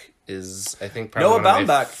Baumbach is, I think, probably Noah one of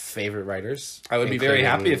my Baumbach. favorite writers. I would be very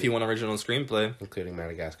happy including- if he won original screenplay. including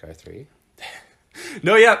Madagascar 3.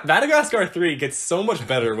 No, yeah, Madagascar 3 gets so much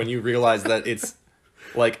better when you realize that it's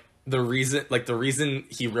like the reason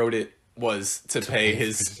he wrote it was to pay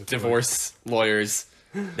his divorce lawyers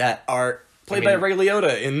that are played by mean- Ray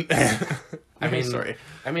Liotta in I mean, sorry.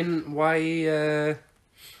 I mean, why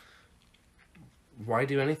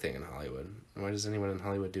do anything in Hollywood? Why does anyone in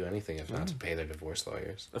Hollywood do anything if not to pay their divorce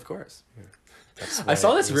lawyers? Of course. That's I why-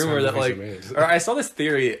 saw this that's how rumor that movies like are made. or I saw this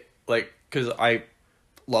theory like cuz I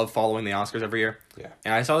love following the Oscars every year. Yeah.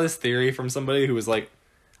 And I saw this theory from somebody who was like,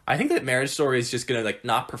 I think that Marriage Story is just gonna like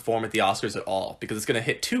not perform at the Oscars at all because it's gonna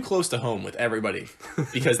hit too close to home with everybody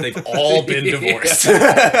because they've all been divorced,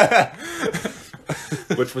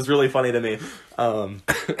 which was really funny to me.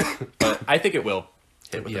 But I think it will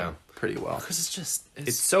hit with them pretty well. Because it's just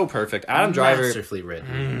It's so perfect. Adam Driver. masterfully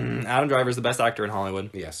written. Adam Driver is the best actor in Hollywood.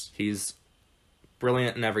 Yes. He's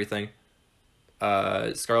brilliant in everything.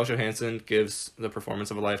 Scarlett Johansson gives the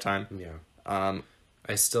performance of a lifetime. Yeah.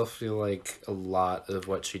 I still feel like a lot of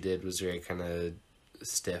what she did was very kind of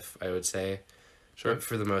stiff, I would say. Sure. But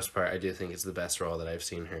for the most part, I do think it's the best role that I've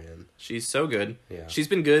seen her in. She's so good. Yeah. She's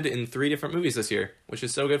been good in 3 different movies this year, which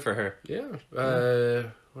is so good for her. Yeah.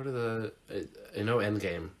 What are the... I know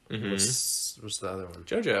Endgame. Mhm. What's the other one?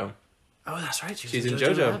 JoJo. Oh, that's right. She's in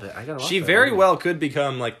JoJo. Rabbit. I gotta watch She that very movie. well could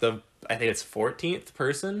become like I think it's 14th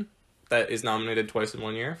person that is nominated twice in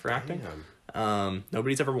 1 year for acting. Damn.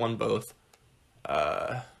 Nobody's ever won both. Do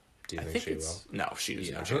you I think, think she will? No, she does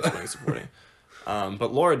Yeah. not. She's winning supporting.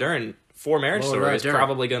 But Laura Dern for Marriage Laura Story is Dern.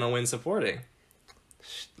 probably going to win supporting.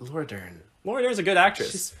 Laura Dern. Laura Dern's a good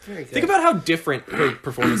actress. She's very good. Think about how different her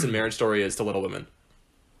performance in Marriage Story is to Little Women.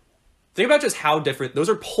 Think about just how different. Those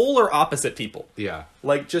are polar opposite people. Yeah.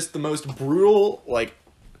 Like, just the most brutal, like,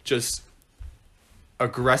 just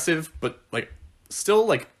aggressive, but, like, still,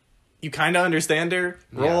 like, you kind of understand her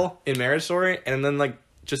role in Marriage Story. And then, like,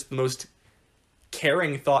 just the most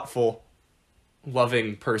caring, thoughtful,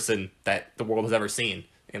 loving person that the world has ever seen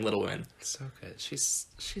in Little Women. So good. She's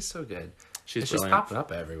so good. She's And she's brilliant. popping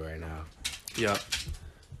up everywhere now. Yeah.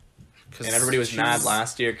 'Cause And everybody was mad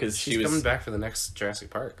last year because She's she was... coming back for the next Jurassic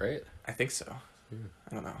Park, right? I think so.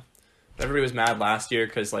 I don't know. everybody was mad last year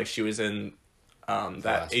because like she was in that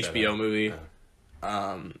Last HBO Jedi. movie,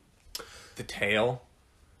 Yeah. The Tale,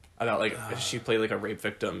 about like she played like a rape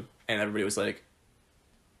victim, and everybody was like,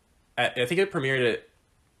 I think it premiered at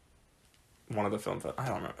one of the I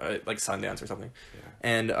don't remember, like Sundance or something,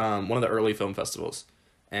 and one of the early film festivals,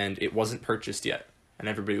 and it wasn't purchased yet, and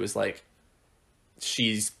everybody was like,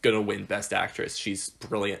 she's gonna win Best Actress. She's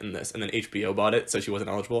brilliant in this. And then HBO bought it, so she wasn't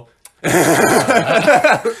eligible.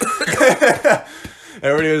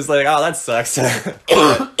 Everybody was like, oh, that sucks.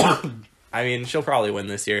 I mean, she'll probably win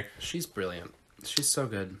this year. She's brilliant. She's so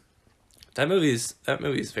good. That movie's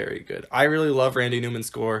very good. I really love Randy Newman's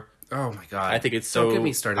score. Oh my god. I think it's so. Don't get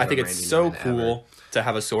me started I think on it's Randy so Newman cool ever. to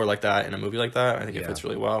have a score like that in a movie like that. I think it Yeah. fits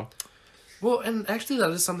really well. Well, and actually that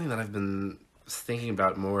is something that I've been thinking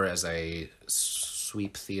about more as I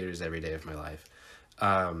sweep theaters every day of my life.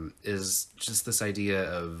 Is just this idea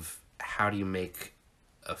of how do you make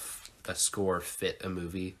a score fit a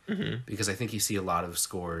movie? Mm-hmm. Because I think you see a lot of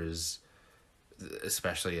scores,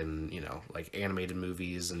 especially in, you know, like animated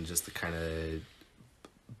movies, and just the kind of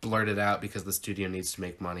blurted out because the studio needs to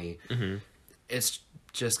make money. Mm-hmm. It's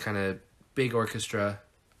just kind of big orchestra,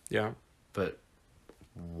 Yeah. but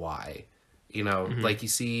why? You know, like you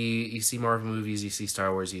see Marvel movies, you see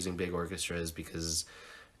Star Wars using big orchestras because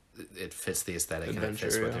it fits the aesthetic and it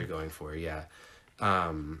fits Adventure, what yeah. they're going for. Yeah.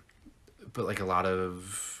 But like a lot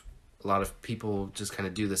of people just kind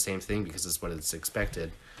of do the same thing because it's what it's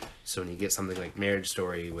expected. So when you get something like Marriage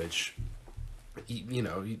Story, which you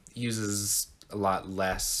know uses a lot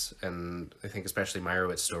less, and I think especially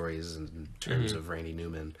Meyerowitz stories in terms of Randy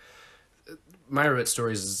Newman. Meyerowitz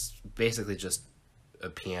stories is basically just a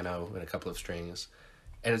piano and a couple of strings,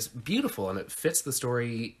 and it's beautiful and it fits the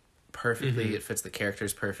story perfectly. It fits the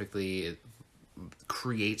characters perfectly. It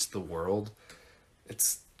creates the world.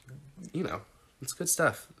 It's, you know, it's good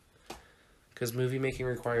stuff. Because movie making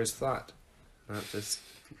requires thought, not just,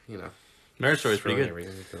 you know, Marriage Story is pretty throwing good.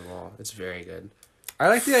 everything to the wall. It's very good. I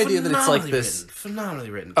like the idea that it's like this. Phenomenally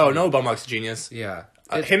written. Oh, Noah Baumbach's a genius. Yeah.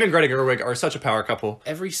 Him and Greta Gerwig are such a power couple.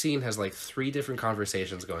 Every scene has like 3 different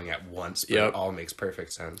conversations going at once, but Yep. it all makes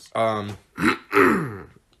perfect sense. No,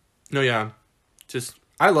 yeah. Just,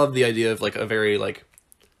 I love the idea of like a very like,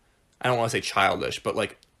 I don't want to say childish, but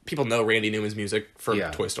like people know Randy Newman's music for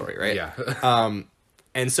Yeah. Toy Story, right? Yeah.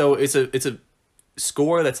 And so it's a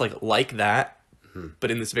score that's like that,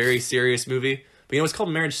 but in this very serious movie. But you know, it's called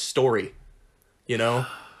Marriage Story. You know,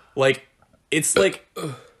 like it's like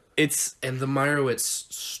it's. And the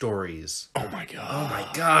Meyerowitz stories. Oh my god! Oh my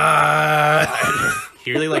god!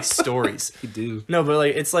 He really likes stories. You do. No, but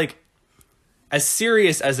like it's like as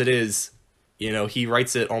serious as it is. You know, he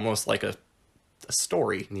writes it almost like a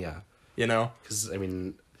story. Yeah. You know, Because, I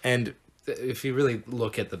mean, and if you really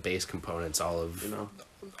look at the base components, all of Noah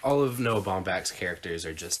Baumbach's characters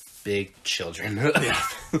are just big children.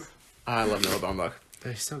 I love Noah Baumbach.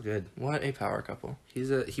 They're so good. What a power couple! He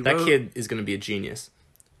That wrote, kid is going to be a genius.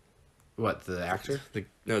 What, the actor? The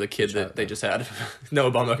kid that they just had.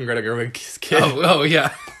 Noah Baumbach and Greta Gerwig's kid. Oh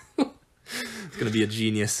yeah. It's going to be a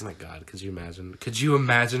genius. Oh my god, could you imagine? Could you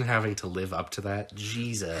imagine having to live up to that?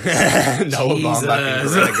 Jesus. Noah Baumbach and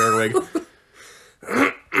Greta Gerwig.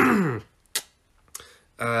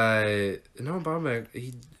 Noah Baumbach,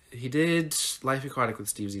 he did Life Aquatic with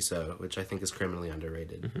Steve Zissou, which I think is criminally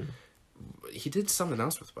underrated. He did something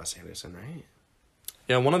else with Wes Anderson, right?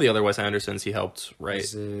 Yeah, one of the other Wes Andersons he helped write.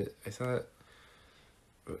 Is it, I thought,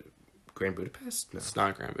 Grand Budapest? No. It's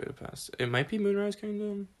not Grand Budapest. It might be Moonrise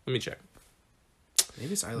Kingdom. Let me check.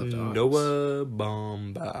 Maybe it's I Love Dogs. Noah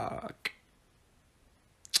Baumbach.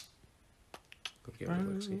 Okay,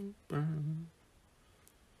 let's see.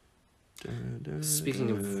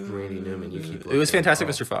 Speaking of Randy Newman, you keep It was looking. Fantastic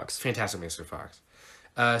Oh, Mr. Fox. Fantastic Mr. Fox.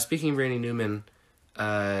 Speaking of Randy Newman,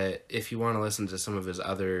 if you want to listen to some of his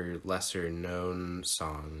other lesser known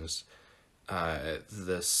songs,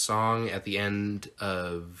 the song at the end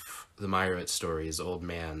of the Meyerowitz stories, Old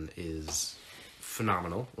Man, is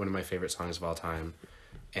phenomenal. One of my favorite songs of all time.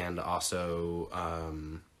 And also,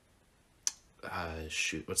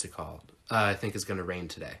 what's it called? I think It's Gonna Rain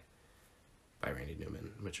Today by Randy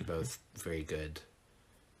Newman, which are both very good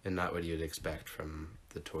and not what you'd expect from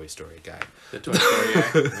the Toy Story guy. The Toy Story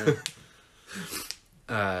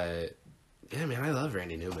guy. Yeah, man, I love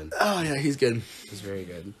Randy Newman. Oh, yeah, he's good. He's very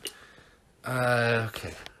good.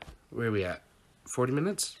 Okay. Where are we at? 40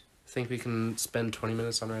 minutes? Think we can spend 20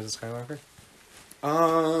 minutes on Rise of Skywalker? I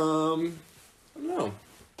don't know.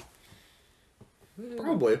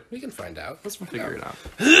 Probably. We can find out. Let's Figure it out.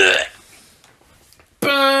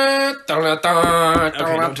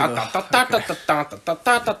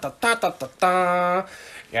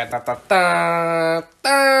 Yeah, da da da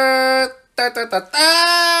da da da da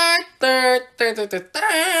da da da da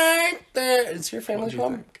da. Is your family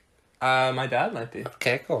home? My dad might be.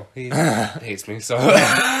 Okay, cool. He hates me so.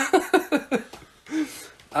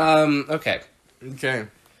 Okay. Okay.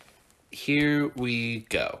 Here we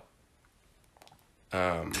go.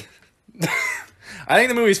 I think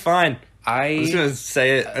the movie's fine. I'm just I gonna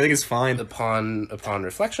say it. I think it's fine. upon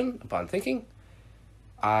reflection, upon thinking,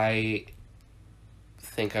 I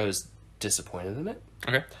think I was disappointed in it.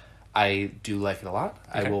 Okay. I do like it a lot.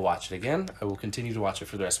 I Okay. will watch it again. I will continue to watch it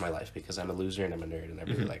for the rest of my life because I'm a loser and I'm a nerd and I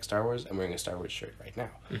really like Star Wars. I'm wearing a Star Wars shirt right now.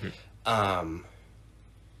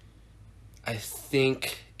 I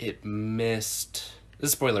think it missed. This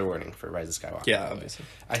is a spoiler warning for Rise of Skywalker. Yeah, by the way. obviously.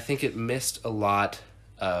 I think it missed a lot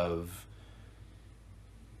of.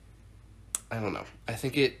 I don't know. I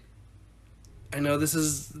think it. I know this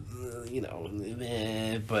is, but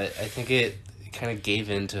I think it kind of gave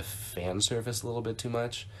in to fan service a little bit too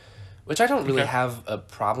much, which I don't really Okay. have a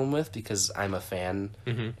problem with because I'm a fan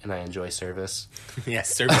and I enjoy service. Yeah,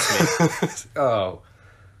 service mate. Oh,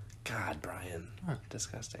 God, Brian,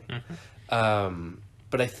 disgusting.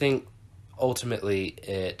 But I think ultimately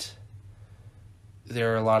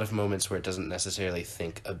there are a lot of moments where it doesn't necessarily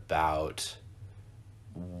think about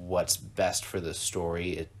what's best for the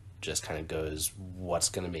story. It just kind of goes, what's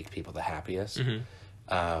going to make people the happiest.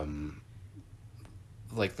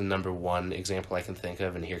 Like the number one example I can think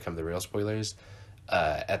of, and here come the real spoilers,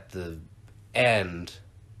 at the end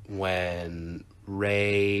when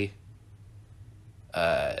Rey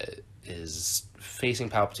is facing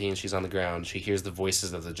Palpatine, she's on the ground, she hears the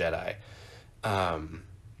voices of the Jedi.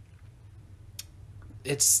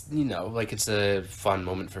 It's, it's a fun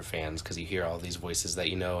moment for fans because you hear all these voices that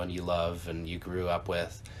you know and you love and you grew up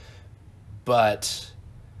with. But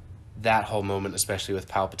that whole moment, especially with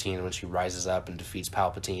Palpatine, when she rises up and defeats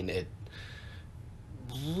Palpatine, it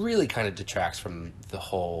really kind of detracts from the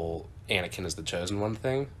whole Anakin is the Chosen One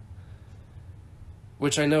thing.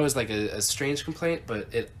 Which I know is like a strange complaint,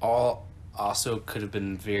 but it all also could have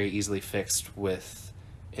been very easily fixed with,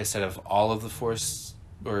 instead of all of the Force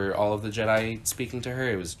or all of the Jedi speaking to her,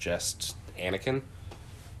 it was just Anakin.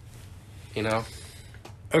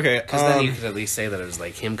 Okay. Because then you could at least say that it was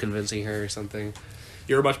like him convincing her or something.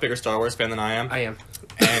 You're a much bigger Star Wars fan than I am. I am.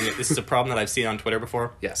 And this is a problem that I've seen on Twitter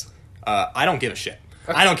before. Yes. I don't give a shit.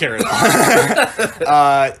 I don't care at all.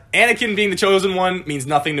 Anakin being the chosen one means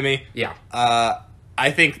nothing to me. Yeah.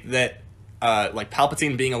 I think that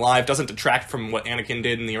Palpatine being alive doesn't detract from what Anakin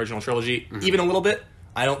did in the original trilogy, even a little bit.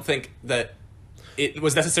 I don't think that it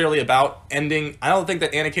was necessarily about ending. I don't think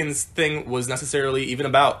that Anakin's thing was necessarily even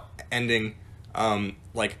about ending, the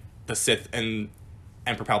Sith and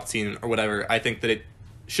Emperor Palpatine or whatever. I think that it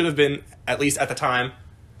should have been, at least at the time,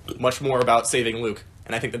 much more about saving Luke.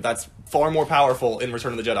 And I think that that's far more powerful in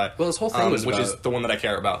Return of the Jedi. Well, his whole thing was which is about- the one that I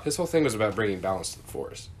care about. His whole thing was about bringing balance to the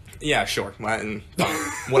Force. Yeah, sure.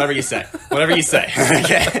 Whatever you say. Whatever you say.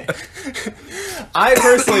 Okay. I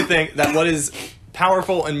personally think that what is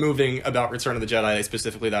powerful and moving about Return of the Jedi,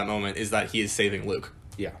 specifically that moment, is that he is saving Luke.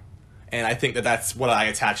 Yeah. And I think that that's what I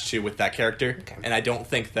attach to with that character. Okay. And I don't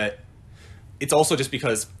think that... It's also just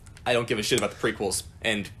because I don't give a shit about the prequels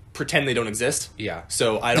and pretend they don't exist. Yeah.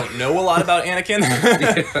 So I don't know a lot about Anakin.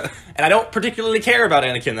 And I don't particularly care about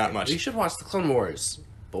Anakin that much. You should watch the Clone Wars,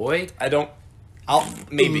 boy. I don't...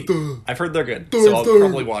 Maybe. I've heard they're good, so I'll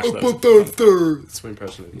probably watch those. That's my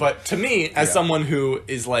impression of you. But to me, as someone who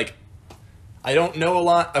is like, I don't know a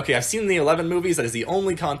lot. Okay, I've seen the 11 movies. That is the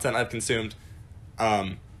only content I've consumed.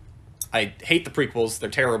 I hate the prequels. They're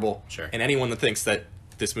terrible. Sure. And anyone that thinks that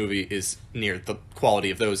this movie is near the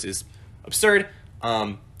quality of those is absurd.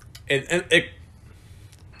 Asterisk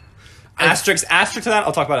to that,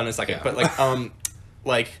 I'll talk about it in a second. Yeah.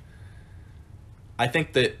 But I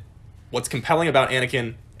think that what's compelling about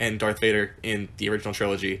Anakin and Darth Vader in the original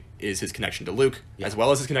trilogy is his connection to Luke, as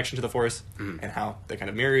well as his connection to the Force, and how they kind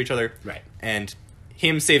of mirror each other. Right. And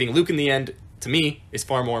him saving Luke in the end, to me, is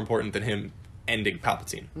far more important than him ending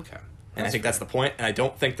Palpatine. Okay. And I think that's the point. And I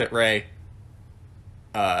don't think that Rey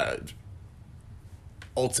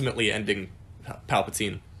ultimately ending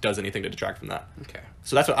Palpatine does anything to detract from that. Okay.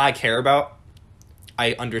 So that's what I care about.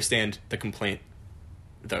 I understand the complaint,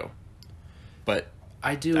 though. But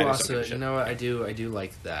I do I just don't also, give a shit. you know what? I do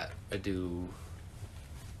like that. I do,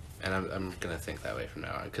 and I'm gonna think that way from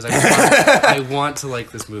now on because I want to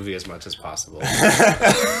like this movie as much as possible.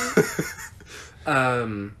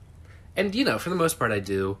 And for the most part, I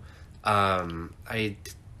do. I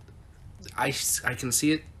can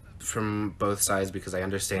see it from both sides because I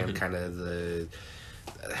understand kind of the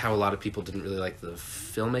how a lot of people didn't really like the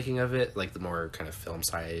filmmaking of it, like the more kind of film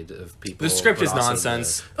side of people. The script but is also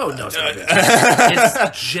nonsense. Oh no, it's garbage.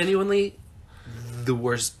 It's genuinely the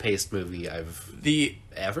worst paced movie I've The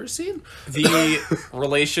ever seen. the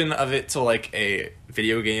relation of it to like a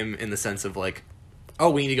video game in the sense of like,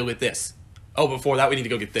 oh, we need to go get this. Oh, before that we need to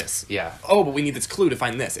go get this. Yeah. Oh, but we need this clue to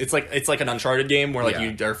find this. It's like an Uncharted game where like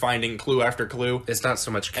Yeah. you are finding clue after clue. It's not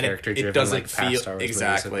so much And character it driven doesn't like past feel Star Wars movies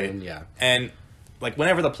have exactly. been. Yeah. And like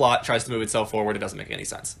whenever the plot tries to move itself forward, it doesn't make any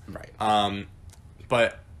sense. Right.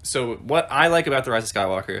 But so what I like about The Rise of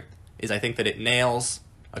Skywalker is I think that it nails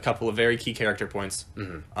a couple of very key character points.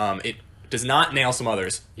 It does not nail some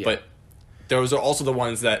others, Yeah. but those are also the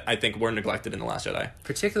ones that I think were neglected in The Last Jedi.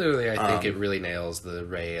 Particularly, I think it really nails the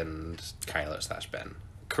Rey and Kylo/Ben.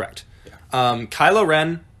 Correct. Yeah. Kylo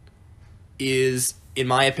Ren is, in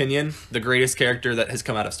my opinion, the greatest character that has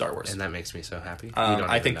come out of Star Wars. And that makes me so happy. You don't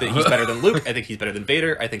I even think that know. he's better than Luke. I think he's better than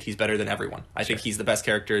Vader. I think he's better than everyone. I think he's the best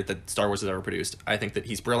character that Star Wars has ever produced. I think that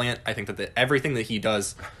he's brilliant. I think that everything that he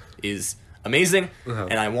does is amazing.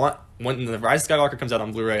 And I want, when The Rise of Skywalker comes out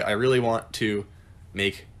on Blu-ray, I really want to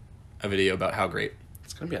make a video about how great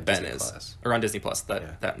It's gonna be on Ben Disney is. Plus. Or on Disney Plus, that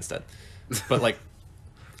Yeah. instead. But like,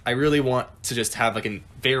 I really want to just have like a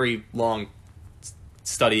very long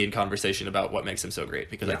study and conversation about what makes him so great,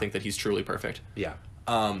 because I Yeah. think that he's truly perfect. Yeah.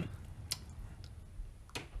 Um,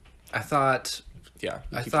 I thought yeah.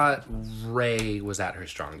 Rey was at her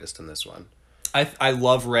strongest in this one. I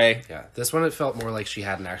love Rey. Yeah. This one, it felt more like she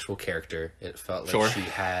had an actual character. It felt like Sure. she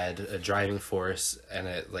had a driving force, and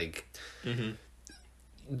it like Mm-hmm.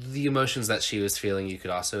 the emotions that she was feeling, you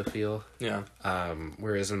could also feel. Yeah.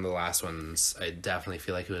 Whereas in the last ones, I definitely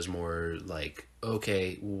feel like it was more like,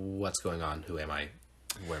 okay, what's going on? Who am I?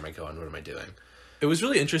 Where am I going? What am I doing? It was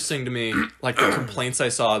really interesting to me, like the complaints I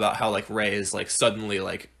saw about how like Rey is like suddenly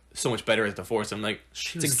like so much better at the Force. I'm like,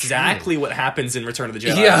 She it's was exactly what happens in Return of the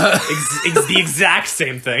Jedi. Yeah. It's the exact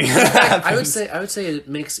same thing. I would say it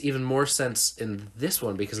makes even more sense in this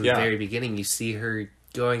one because in Yeah. the very beginning you see her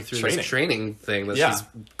going through Training. this training thing that Yeah. she's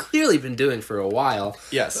clearly been doing for a while.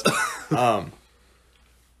 Yes. Let's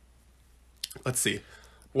see.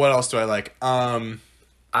 What else do I like? I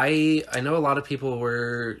know a lot of people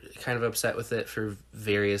were kind of upset with it for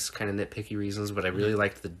various kind of nitpicky reasons, but I really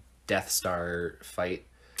liked the Death Star fight.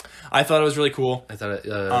 I thought it was really cool. I thought it.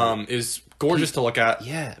 It was gorgeous to look at.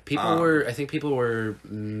 Yeah, people were. I think people were. I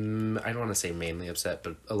don't want to say mainly upset,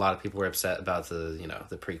 but a lot of people were upset about the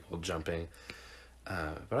the prequel jumping.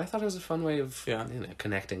 But I thought it was a fun way of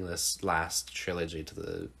connecting this last trilogy to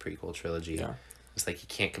the prequel trilogy. Yeah. It's like you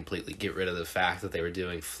can't completely get rid of the fact that they were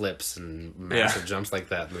doing flips and massive jumps like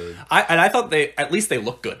that. I thought at least they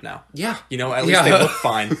look good now. Yeah, At least they look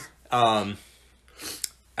fine.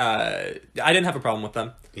 I didn't have a problem with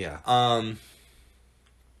them. yeah.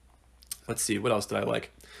 Let's see, what else did I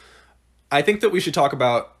like? I think that we should talk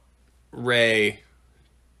about Rey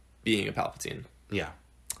being a Palpatine. Yeah.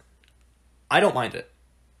 I don't mind it.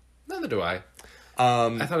 Neither do I.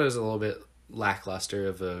 I thought it was a little bit lackluster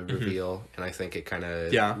of a reveal, and I think it kind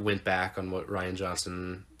of went back on what Rian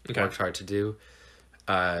Johnson worked hard to do.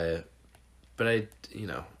 But I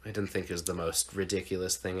didn't think it was the most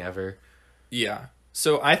ridiculous thing ever. Yeah.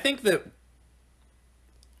 So I think that...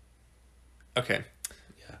 Okay.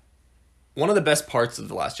 Yeah. One of the best parts of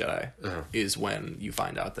The Last Jedi is when you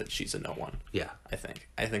find out that she's a no one. Yeah. I think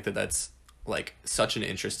that that's like such an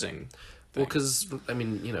interesting... Well, because, I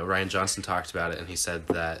mean, Rian Johnson talked about it, and he said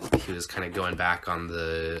that he was kind of going back on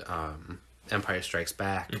the Empire Strikes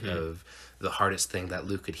Back of the hardest thing that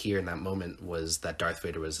Luke could hear in that moment was that Darth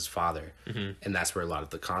Vader was his father. And that's where a lot of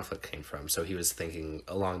the conflict came from. So he was thinking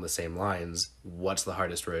along the same lines, what's the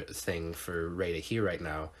hardest thing for Rey to hear right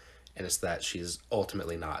now? And it's that she's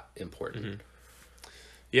ultimately not important.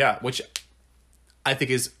 Yeah, which I think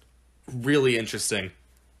is really interesting.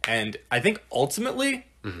 And I think ultimately...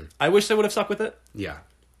 I wish they would have stuck with it. Yeah.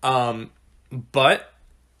 But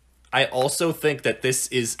I also think that this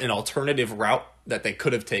is an alternative route that they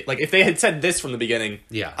could have taken. Like, if they had said this from the beginning,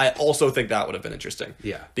 I also think that would have been interesting.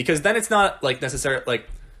 Yeah. Because then it's not, like, necessarily, like...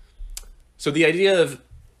 So the idea of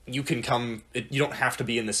you can come... you don't have to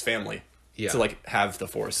be in this family to, like, have the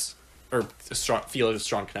Force. Or feel a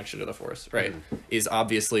strong connection to the Force, right? Is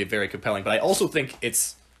obviously very compelling. But I also think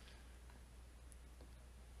it's...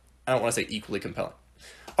 I don't want to say equally compelling.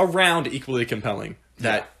 Around equally compelling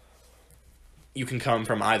that you can come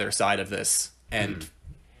from either side of this, and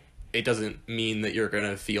it doesn't mean that you're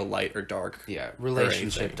gonna feel light or dark. Yeah,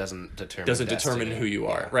 relationship doesn't determine destiny. Who you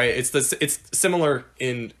are, right? It's similar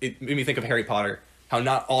in. It made me think of Harry Potter. How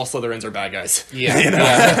not all Slytherins are bad guys.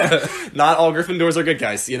 Yeah, Not all Gryffindors are good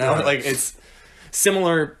guys. Like it's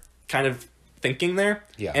similar kind of thinking there.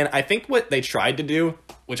 Yeah. And I think what they tried to do,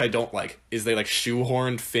 which I don't like, is they like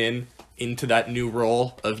shoehorned Finn into that new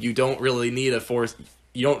role of you don't really need a force.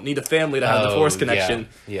 You don't need a family to have the force connection.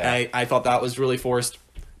 Yeah. And I thought that was really forced.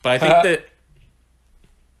 But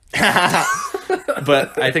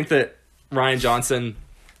I think that Ryan Johnson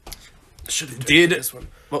did this one.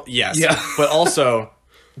 well, yes, Yeah. but also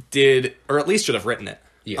did, or at least should have written it.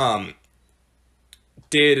 Yeah.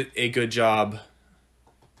 Did a good job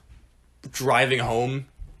driving home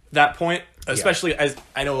that point, especially as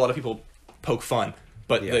I know a lot of people poke fun,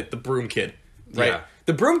 but Yeah. the broom kid, right? Yeah.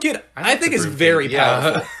 The broom kid, I like think the is broom very kid. Yeah.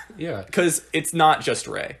 powerful. Yeah. Because it's not just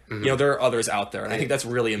Rey. You know, there are others out there, and I think that's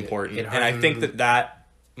really important. it And I think that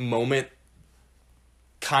moment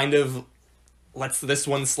kind of lets this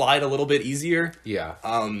one slide a little bit easier. Yeah.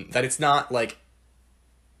 That it's not like,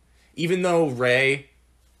 even though Rey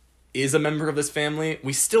is a member of this family,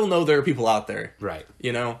 we still know there are people out there. Right.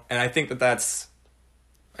 You know? And I think that that's...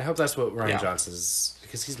 I hope that's what Ryan Yeah. Johnson's,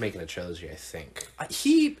 because he's making a trilogy, I think.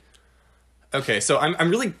 Okay, so I'm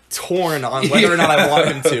really torn on whether or not I want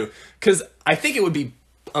him to. Because I think it would be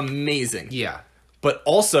amazing. Yeah. But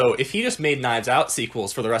also, if he just made Knives Out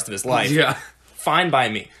sequels for the rest of his life, Yeah. fine by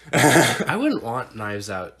me. I wouldn't want Knives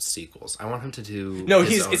Out sequels. I want him to do No,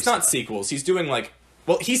 his own it's not stuff. sequels. He's doing like...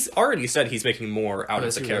 Well, he's already said he's making more out of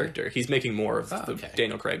is the he really? character. He's making more of the okay.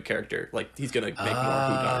 Daniel Craig character. Like, he's gonna make more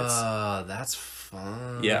whodunits. Oh, that's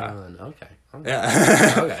fun. Yeah. Okay.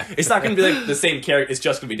 Yeah. Okay. It's not gonna be like the same character. It's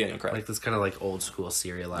just gonna be Daniel Craig. Like this kind of like old school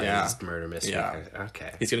serialized Yeah. murder mystery. Yeah. Kind of-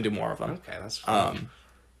 okay. He's gonna do more of them. Okay, that's fun.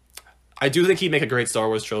 I do think he'd make a great Star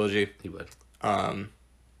Wars trilogy. He would. Um,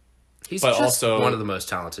 He's but just also- one of the most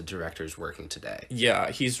talented directors working today. yeah,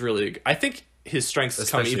 he's really... I think his strengths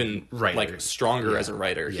come Especially even writer. like stronger Yeah. as a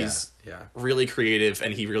writer. Yeah. He's Yeah. really creative,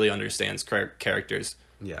 and he really understands characters.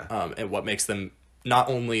 Yeah. And what makes them not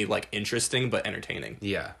only like interesting but entertaining.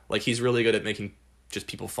 Yeah. Like, he's really good at making just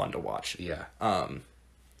people fun to watch. Yeah. Um,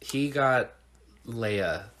 He got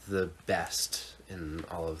Leia the best in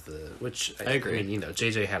all of the, which I agree. I mean, you know,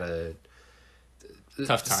 JJ had a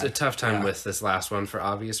tough time. a tough time Yeah. with this last one for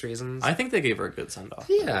obvious reasons. I think they gave her a good send off.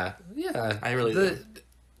 Yeah, I really do.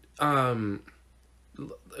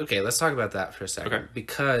 Okay, let's talk about that for a second. Okay.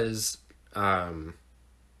 Because the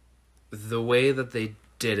way that they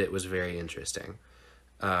did it was very interesting.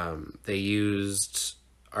 They used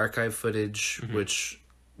archive footage, Mm-hmm. which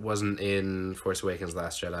wasn't in Force Awakens,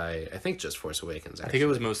 Last Jedi. I think just Force Awakens, actually. I think it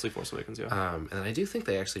was mostly Force Awakens, yeah. And I do think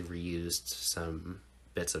they actually reused some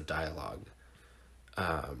bits of dialogue.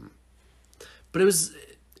 But it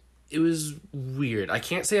was weird. I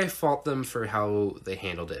can't say I fault them for how they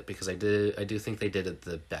handled it, because I do think they did it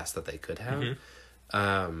the best that they could have.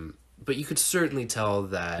 But you could certainly tell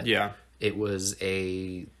that Yeah. it was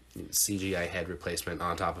a CGI head replacement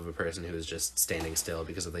on top of a person who was just standing still,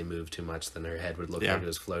 because if they moved too much, then her head would look Yeah. like it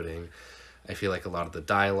was floating. I feel like a lot of the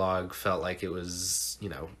dialogue felt like it was, you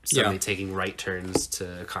know, suddenly taking right turns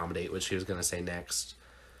to accommodate what she was going to say next.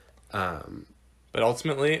 But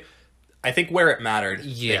ultimately, I think where it mattered,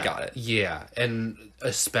 they got it. Yeah, and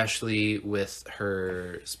especially with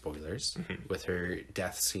her spoilers, with her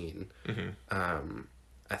death scene,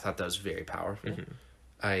 I thought that was very powerful.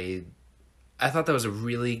 I thought that was a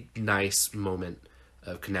really nice moment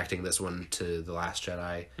of connecting this one to The Last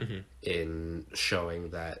Jedi in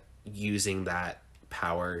showing that using that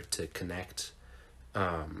power to connect,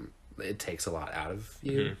 it takes a lot out of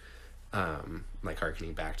you. Like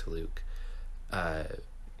harkening back to Luke.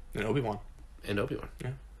 And Obi-Wan. And Obi-Wan.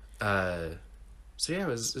 Yeah. So yeah, it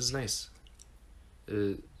was nice.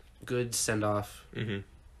 Good send-off.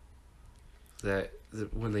 That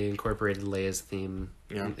when they incorporated Leia's theme,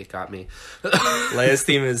 it got me. Leia's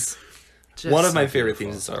theme is Just one of so my favorite beautiful.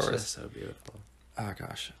 themes in Star Wars. Just so beautiful. Oh,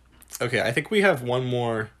 gosh. Okay, I think we have one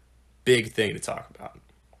more big thing to talk about.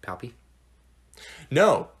 Palpy?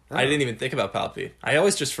 No, I didn't even think about Palpy. I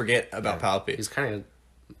always just forget about Palpy. He's kind of...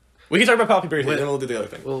 We can talk about Palpy briefly, What- then we'll do the other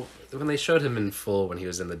thing. Well, when they showed him in full when he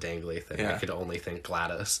was in the dangly thing, Yeah. I could only think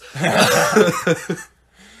GLaDOS.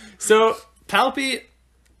 So, Palpy...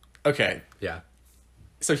 Okay, Yeah.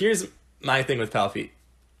 so here's my thing with Palpy.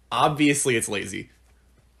 Obviously, it's lazy,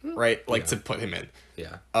 right? Like, to put him in.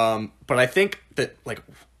 Yeah. But I think that, like,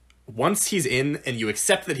 once he's in and you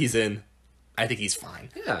accept that he's in, I think he's fine.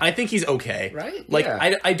 Yeah. I think he's okay. Right? Like,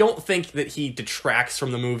 Yeah. I don't think that he detracts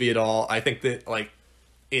from the movie at all. I think that, like,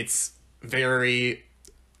 it's very,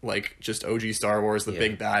 like, just OG Star Wars, the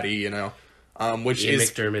big baddie, you know? Which Ian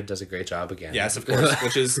is... McDermott does a great job again. Yes, of course.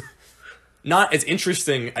 Which is not as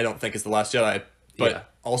interesting, I don't think, as The Last Jedi, but Yeah.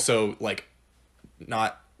 also, like,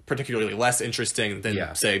 not particularly less interesting than,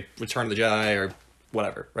 Yeah. say, Return of the Jedi or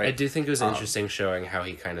whatever, right? I do think it was interesting showing how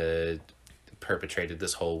he kind of perpetrated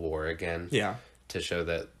this whole war again. Yeah. To show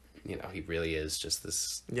that, he really is just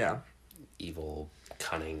this Yeah. evil,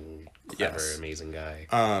 cunning, clever, Yes. amazing guy.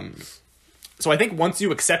 So I think once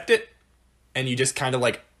you accept it and you just kind of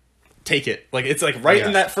like take it, like it's like right Yeah.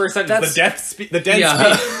 in that first sentence, That's- the dead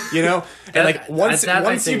Yeah. speak, and like once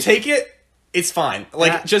I you think- take it, it's fine.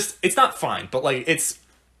 Like That- it's not fine, but like it's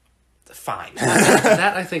fine.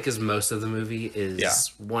 That I think is most of the movie is Yeah.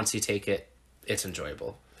 once you take it, it's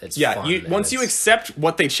enjoyable. It's Yeah, fun, and once you it's- accept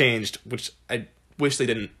what they changed, which I wish they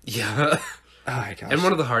didn't. Yeah. Oh my gosh. And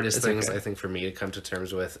one of the hardest It's things okay. I think for me to come to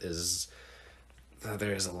terms with is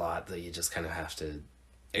there is a lot that you just kind of have to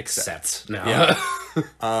accept now. Yeah.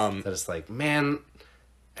 That it's like, man,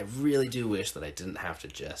 I really do wish that I didn't have to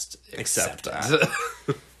just Accept accept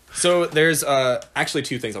it. So there's actually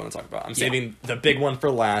two things I want to talk about. I'm saving the big one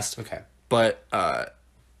for last. Okay. But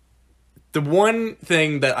the one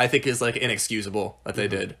thing that I think is like inexcusable that they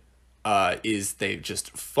did is they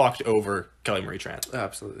just fucked over Kelly Marie Tran.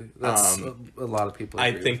 Absolutely. That's a lot of people. I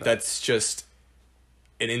agree think with that. that's just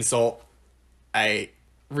an insult. I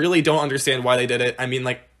really don't understand why they did it. I mean,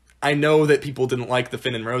 like, I know that people didn't like the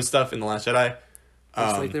Finn and Rose stuff in The Last Jedi.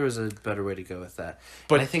 It's like there was a better way to go with that.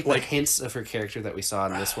 but, But I think like- the hints of her character that we saw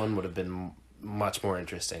in this one would have been much more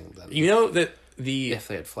interesting than You know that the if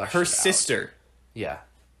they had fleshed her it out. sister Yeah.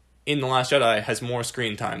 in The Last Jedi has more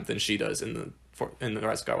screen time than she does in the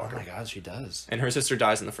Rise of Skywalker. Oh my god, she does. And her sister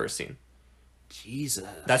dies in the first scene. Jesus.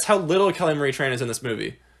 That's how little Kelly Marie Tran is in this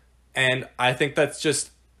movie. And I think that's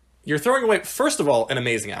just... You're throwing away, first of all, an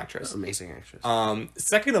amazing actress. Amazing actress.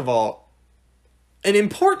 Second of all, an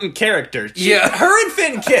important character. Yeah. Her and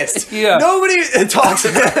Finn kissed. Yeah. Nobody talks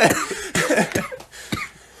about it.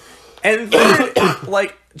 And third,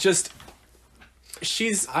 like, just...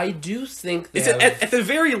 She's... I do think It's at the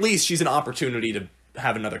very least, she's an opportunity to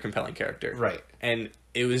have another compelling character. Right. And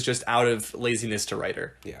it was just out of laziness to write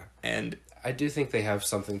her. Yeah. And... I do think they have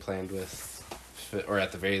something planned with, or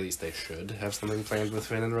at the very least, they should have something planned with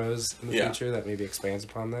Finn and Rose in the Yeah. future that maybe expands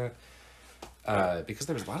upon that. Because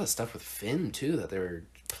there was a lot of stuff with Finn too that they were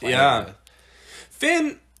playing Yeah. with.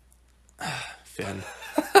 Finn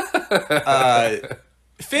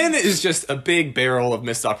Finn is just a big barrel of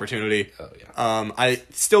missed opportunity. Oh yeah. I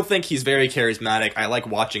still think he's very charismatic. I like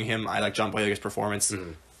watching him. I like John Boyega's performance.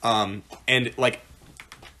 And like,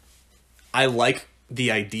 I like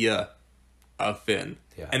the idea of Finn.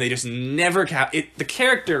 Yeah. And they just never the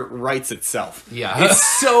character writes itself. Yeah.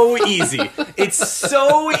 It's so easy. It's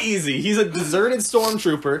so easy. He's a deserted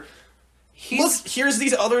stormtrooper. Look, here's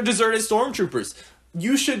these other deserted stormtroopers.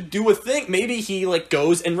 You should do a thing. Maybe he like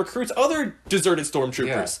goes and recruits other deserted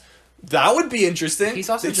stormtroopers. That would be interesting. He's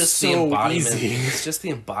also It's just so the embodiment. easy. It's just the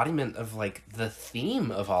embodiment of like the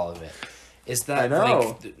theme of all of it. Is that I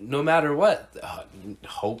know. like no matter what,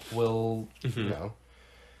 hope will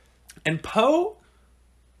And Poe,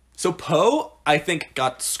 so Poe, I think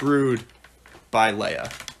got screwed by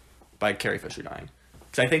Leia, by Carrie Fisher dying,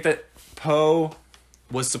 because I think that Poe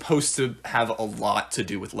was supposed to have a lot to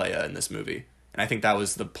do with Leia in this movie, and I think that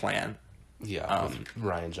was the plan. with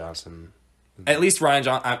Ryan Johnson. At least Ryan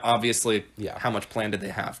Johnson, obviously, Yeah. how much plan did they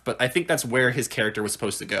have? But I think that's where his character was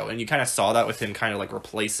supposed to go. And you kind of saw that with him kind of like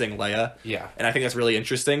replacing Leia. Yeah. And I think that's really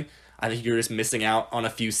interesting. I think you're just missing out on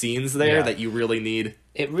a few scenes there Yeah. that you really need.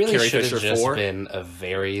 It really Carrie should Fisher have just for. been a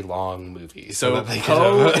very long movie. So that they could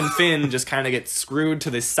Poe have- and Finn just kind of get screwed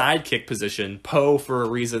to this sidekick position. Poe for a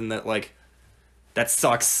reason that, like, that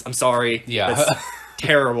sucks. I'm sorry. Yeah. That's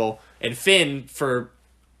terrible. And Finn for...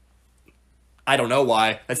 I don't know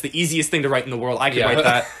why. That's the easiest thing to write in the world. I could Yeah.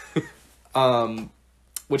 write that.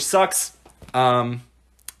 Which sucks.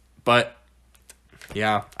 But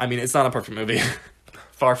yeah, I mean, it's not a perfect movie.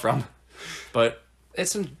 Far from. But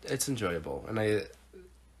it's enjoyable, and I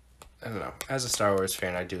don't know. As a Star Wars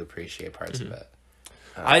fan, I do appreciate parts of it.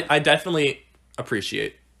 I definitely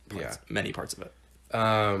appreciate Yeah. many parts of it.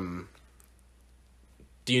 Um,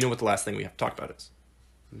 Do you know what the last thing we have talked about is?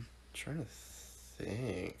 trying to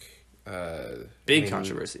think. Big I mean,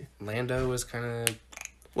 controversy. Lando was kind of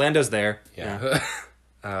Lando's there. yeah.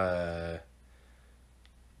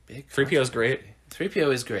 Big 3PO's great.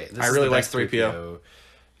 3PO is great. This I is really the like best 3PO.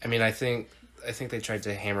 I mean, I think they tried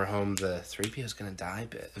to hammer home the 3PO is gonna die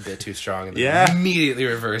a bit too strong, and then Yeah. immediately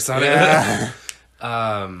reverse on Yeah. it.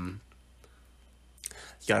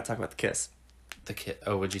 You gotta talk about the kiss. The kid.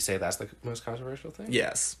 Oh, would you say that's the most controversial thing?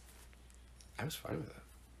 Yes. I was fine with it.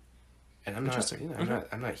 And I'm not. Interesting. You know,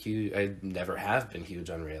 I'm not huge. I never have been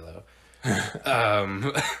huge on Reylo. I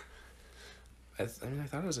mean, I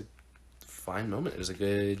thought it was a fine moment. It was a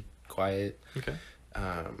good, quiet. Okay.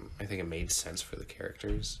 I think it made sense for the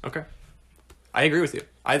characters. Okay. I agree with you.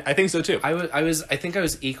 I think so too. I think I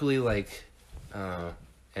was equally like,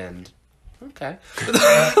 and okay.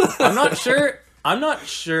 I'm not sure. I'm not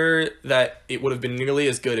sure that it would have been nearly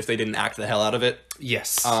as good if they didn't act the hell out of it.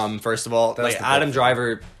 Yes. First of all, That's like the Adam big thing.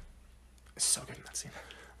 Driver is so good in that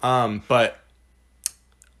scene. But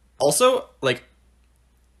also, like,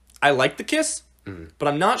 I like the kiss, but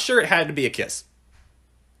I'm not sure it had to be a kiss.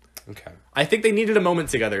 Okay. I think they needed a moment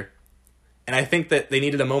together, and I think that they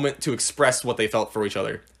needed a moment to express what they felt for each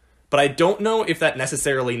other. But I don't know if that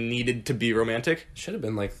necessarily needed to be romantic. Should have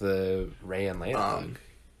been like the Ray and Leia hug.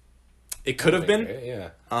 It could have been. Right?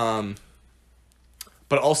 Yeah.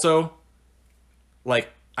 But also, like,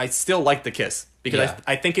 I still like the kiss because Yeah.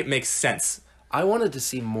 I think it makes sense. I wanted to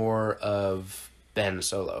see more of Ben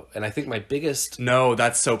Solo, and I think my biggest No,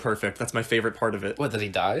 that's so perfect. That's my favorite part of it. what that he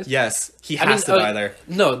dies. Yes, he has to die there.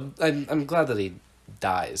 No, I'm glad that he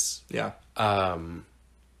dies. Yeah.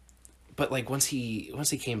 But like once he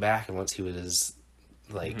came back and once he was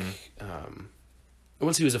like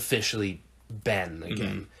once he was officially Ben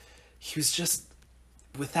again, he was just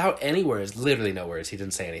without any words, literally no words. He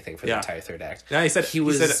didn't say anything for the Yeah. entire third act. No, he said,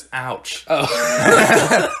 he said, ouch.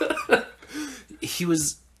 He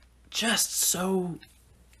was just so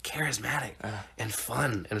charismatic and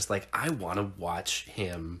fun, and it's like I want to watch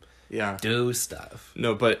him Yeah. do stuff.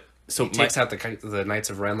 No, but so He takes out the Knights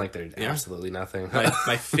of Ren like they're absolutely nothing.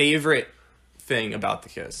 my favorite thing about the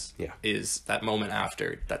kiss Yeah. is that moment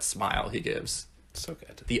after, that smile he gives. So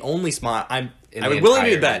good. The only smile I In would the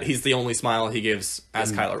willingly entire bet movie. he's the only smile he gives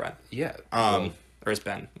as Kylo Ren. Yeah. Or as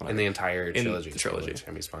Ben. Whatever. in the entire In trilogy. the trilogy.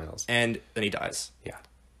 Time he smiles. And then he dies. Yeah.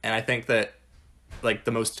 And I think that, like,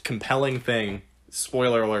 the most compelling thing,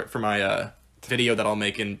 spoiler alert for my video that I'll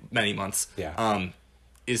make in many months, Yeah.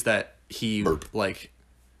 is that he, like,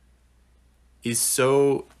 is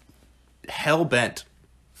so hell-bent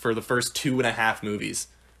for the first 2.5 movies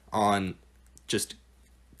on just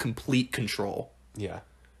complete control. Yeah.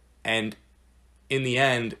 And in the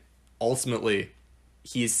end, ultimately,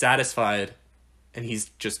 he is satisfied, and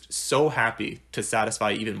he's just so happy to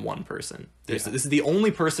satisfy even one person. This is the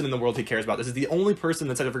only person in the world he cares about. This is the only person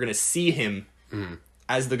that's ever going to see him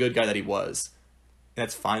as the good guy that he was. And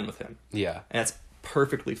that's fine with him. Yeah. And that's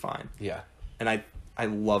perfectly fine. Yeah. And I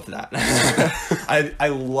love that. I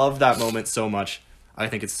love that moment so much. I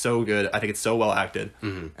think it's so good. I think it's so well acted.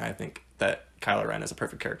 And I think that Kylo Ren is a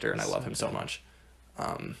perfect character, and I love him so much.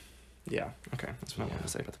 Yeah. Okay. That's what I wanted to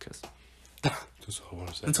say about the kiss. That's all I want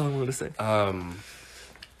to say. That's all I wanted to say.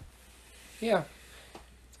 Yeah.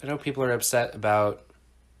 I know people are upset about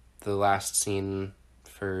the last scene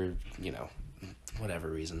for, whatever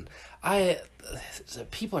reason.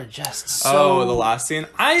 People are just so... the last scene.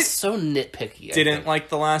 I so nitpicky. didn't like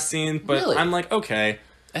the last scene, but Really? I'm like, okay.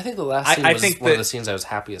 I think the last scene I was think one of that- the scenes I was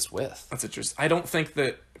happiest with. That's interesting. I don't think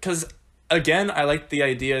that... Because, again, I like the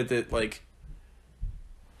idea that, like,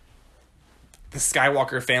 the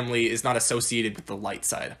Skywalker family is not associated with the light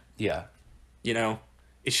side. Yeah. You know?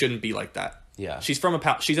 It shouldn't be like that. Yeah. She's a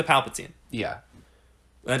Palpatine. Yeah.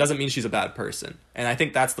 That doesn't mean she's a bad person. And I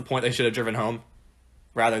think that's the point they should have driven home,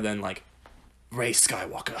 rather than, like, Rey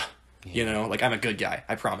Skywalker. You know? Like, I'm a good guy.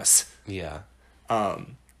 I promise. Yeah.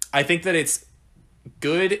 I think that it's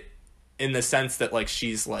good in the sense that, like,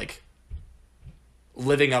 she's, like,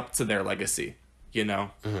 living up to their legacy, you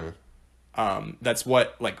know? That's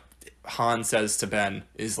what, like, Han says to Ben,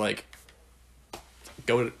 is, like,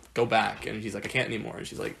 go back. And he's like, I can't anymore. And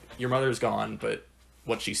she's like, your mother's gone, but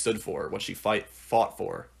what she stood for, what she fought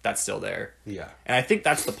for, that's still there. Yeah. And I think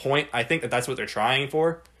that's the point. I think that that's what they're trying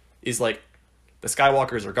for, is, like, the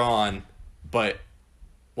Skywalkers are gone, but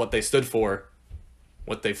what they stood for,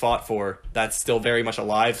 what they fought for, that's still very much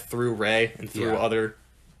alive through Rey and through Yeah. other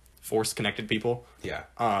Force-connected people. Yeah.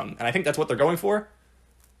 And I think that's what they're going for.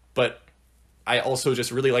 But I also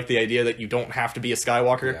just really like the idea that you don't have to be a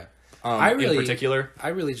Skywalker. Yeah. in particular. I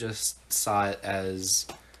really just saw it as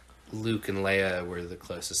Luke and Leia were the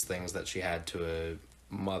closest things that she had to a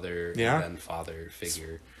mother Yeah. and then father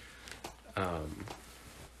figure.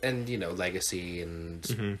 And, legacy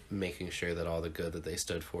and making sure that all the good that they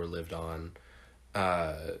stood for lived on.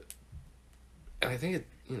 And I think it,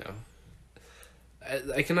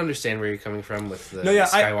 I can understand where you're coming from with the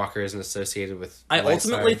Skywalker isn't associated with I light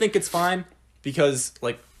ultimately side. think it's fine because,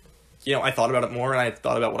 like, I thought about it more and I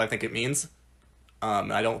thought about what I think it means.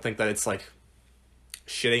 And I don't think that it's, like,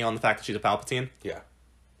 shitting on the fact that she's a Palpatine. Yeah.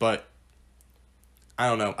 But I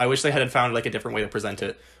don't know. I wish they had found, like, a different way to present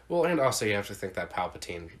it. Well, and also you have to think that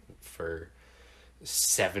Palpatine, for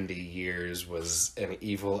 70 years was an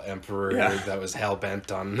evil emperor Yeah. that was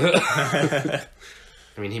hell-bent on...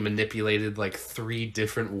 I mean, he manipulated, like, 3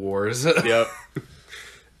 different wars. Yep.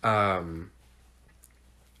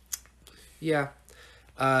 Yeah.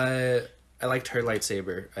 I liked her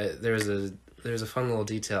lightsaber. There was a fun little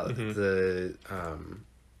detail. The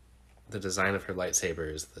design of her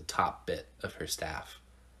lightsaber is the top bit of her staff.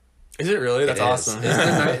 Is it really? That's It is. awesome.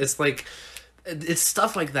 It's like, it's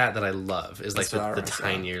stuff like that I love. Is like That's what I the was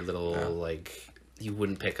tinier little, like, you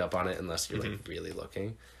wouldn't pick up on it unless you're like really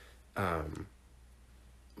looking.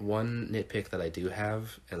 One nitpick that I do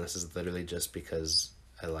have, and this is literally just because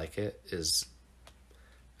I like it, is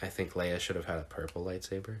I think Leia should have had a purple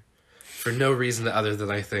lightsaber. For no reason other than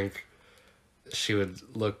I think she would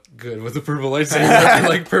look good with a purple lightsaber. I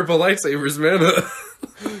like purple lightsabers, man.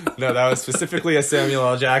 No, that was specifically a Samuel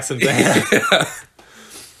L. Jackson thing.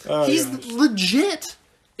 Oh, He's gosh. legit.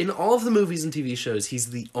 In all of the movies and TV shows, he's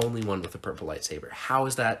the only one with a purple lightsaber. How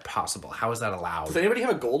is that possible? How is that Does allowed? anybody have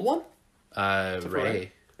a gold one?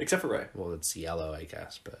 Ray. Except for Ray. Well, it's yellow, I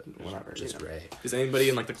guess, but Whatever, just yeah. Ray. Does anybody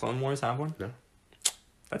in like the Clone Wars have one? No.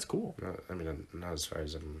 That's cool. No, I mean, not as far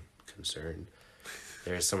as I'm concerned.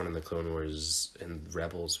 There's someone in the Clone Wars and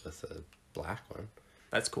Rebels with a black one,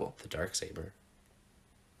 That's cool. the Darksaber.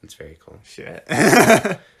 It's very cool. Shit.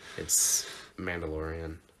 It's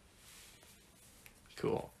Mandalorian.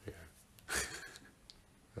 Cool.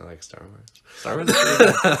 I like Star Wars. Star Wars is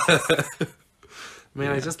pretty good.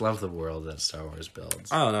 Man, I just love the world that Star Wars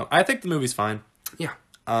builds. I don't know. I think the movie's fine. Yeah.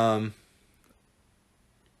 Yeah.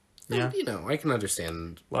 And, you know, I can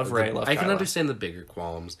understand. Love Rey, love I can Kylo. understand the bigger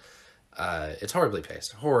qualms. It's horribly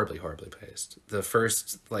paced. Horribly paced. The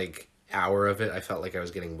first, like, hour of it, I felt like I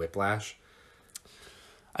was getting whiplash.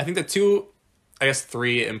 I think the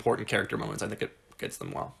 3 important character moments, I think it gets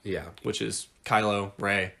them well. Yeah. Which is Kylo,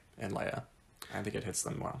 Rey, and Leia. I think it hits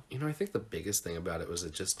them well. You know, I think the biggest thing about it was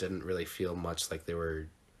it just didn't really feel much like there were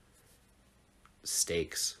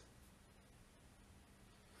stakes.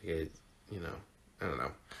 Like, you know, I don't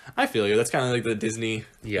know. I feel you. That's kind of like the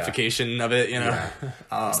Disney-ification of it, you know?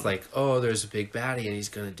 Yeah. It's like, oh, there's a big baddie and he's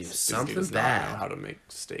going to do Disney something does not know bad. how to make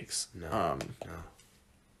stakes. No. No.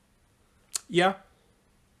 Yeah.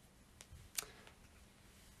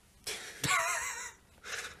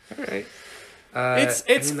 All right. It's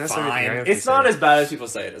I mean, that's everything I fine. have to It's not say. as bad as people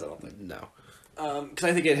say it is, I don't think. No. Because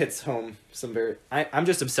I think it hits home some very... I'm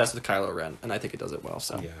just obsessed with Kylo Ren, and I think it does it well,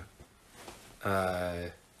 so... Yeah.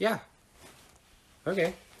 Yeah.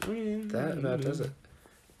 Okay. That about does it.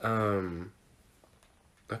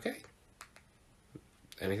 Okay.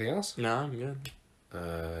 Anything else? No, I'm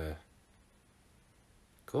good.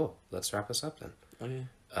 Cool. Let's wrap this up then. Okay.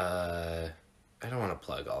 I don't want to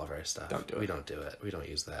plug all of our stuff. Don't do it. We don't do it. We don't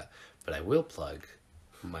use that. But I will plug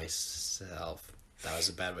myself. That was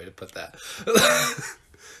a bad way to put that.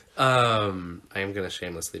 I am going to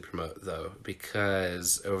shamelessly promote, though,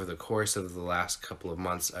 because over the course of the last couple of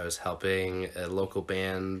months, I was helping a local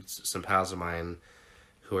band, some pals of mine,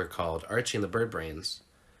 who are called Archie and the Bird Brains.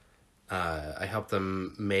 I helped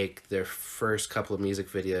them make their first couple of music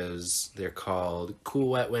videos. They're called Cool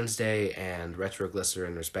Wet Wednesday and Retro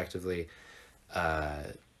Glycerin, respectively.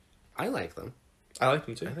 I like them. I like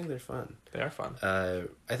them, too. I think they're fun. They are fun.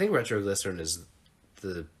 I think Retro Glycerin is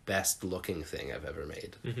the best looking thing I've ever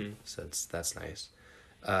made. Mm-hmm. So that's nice.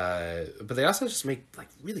 But they also just make like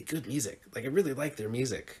really good music. Like I really like their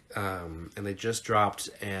music. And they just dropped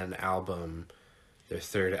an album, their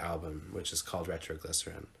third album, which is called Retro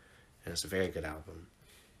Glycerin. And it's a very good album.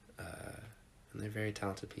 And they're very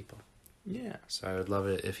talented people. Yeah. So I would love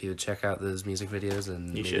it if you would check out those music videos and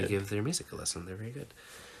You maybe should. give their music a listen. They're very good.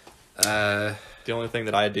 The only thing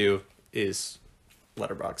that I do is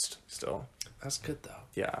Letterboxd still. That's good though.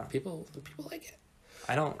 Yeah. People like it.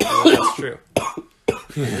 I don't know if that's true.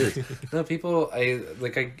 No, people. I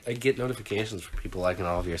get notifications from people liking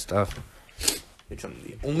all of your stuff. Because I'm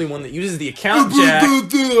the only one that uses the account, Jack. I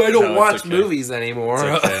don't No, it's watch okay. movies anymore.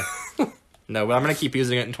 It's okay. No, but I'm going to keep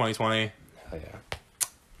using it in 2020. Oh yeah.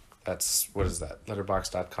 That's what is that?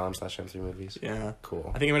 Letterboxd.com/m3movies. Yeah.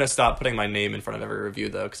 Cool. I think I'm going to stop putting my name in front of every review,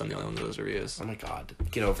 though, because I'm the only one with those reviews. Oh my god,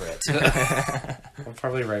 get over it. I'll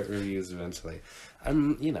probably write reviews eventually.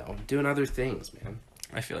 I'm, doing other things, man.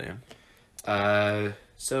 I feel you.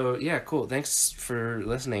 So yeah, cool. Thanks for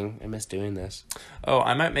listening. I miss doing this. Oh,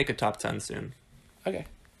 I might make a top 10 soon. Okay.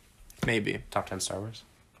 Maybe. Top 10 Star Wars.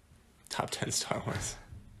 Top 10 Star Wars.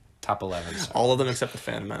 Top 11. Star All of them except the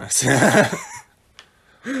Phantom Menace.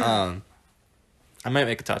 I might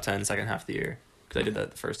make a top 10 second half of the year. Because I did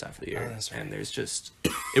that the first half of the year. Oh, that's right. And there's just...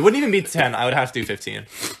 It wouldn't even be 10. I would have to do 15.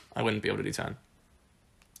 I wouldn't be able to do 10.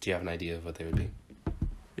 Do you have an idea of what they would be?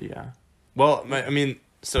 Yeah. Well, I mean,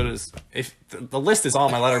 so does if the list is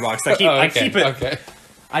on my letterbox. I keep it. Okay.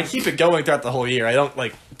 I keep it going throughout the whole year. I don't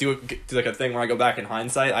like do like a thing where I go back in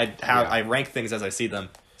hindsight. I rank things as I see them.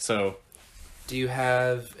 So, Do you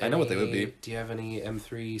have? I know what they would be. Do you have any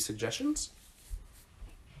M3 suggestions?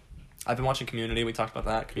 I've been watching Community. We talked about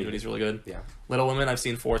that. Community's really good. Yeah. Little Women I've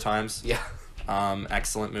seen 4 times. Yeah.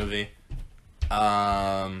 Excellent movie.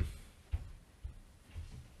 I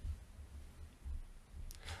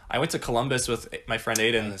went to Columbus with my friend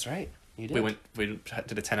Aiden. That's right. You did. We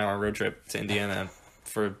did a 10-hour road trip to Indiana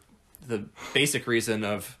for the basic reason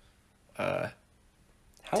of How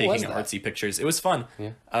taking was that? artsy pictures. It was fun.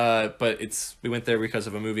 Yeah. But we went there because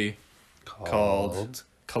of a movie called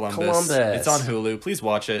Columbus. Columbus. It's on Hulu. Please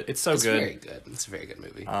watch it. It's so It's good. very good. It's a very good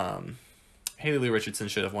movie. Haley Lou Richardson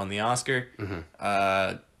should have won the Oscar.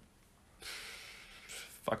 Mm-hmm.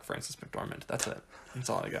 Fuck Frances McDormand. That's it. That's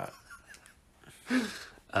all I got.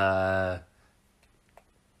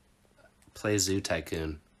 Play Zoo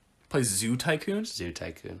Tycoon. Play Zoo Tycoon? Zoo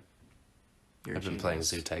Tycoon. You're a I've been genius. playing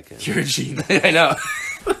Zoo Tycoon. You're a genius. I know.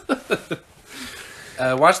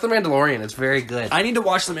 Watch The Mandalorian. It's very good. I need to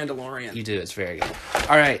watch The Mandalorian. You do. It's very good.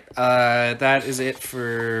 All right. That is it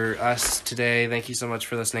for us today. Thank you so much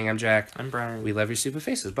for listening. I'm Jack. I'm Brian. We love your stupid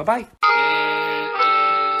faces. Bye-bye.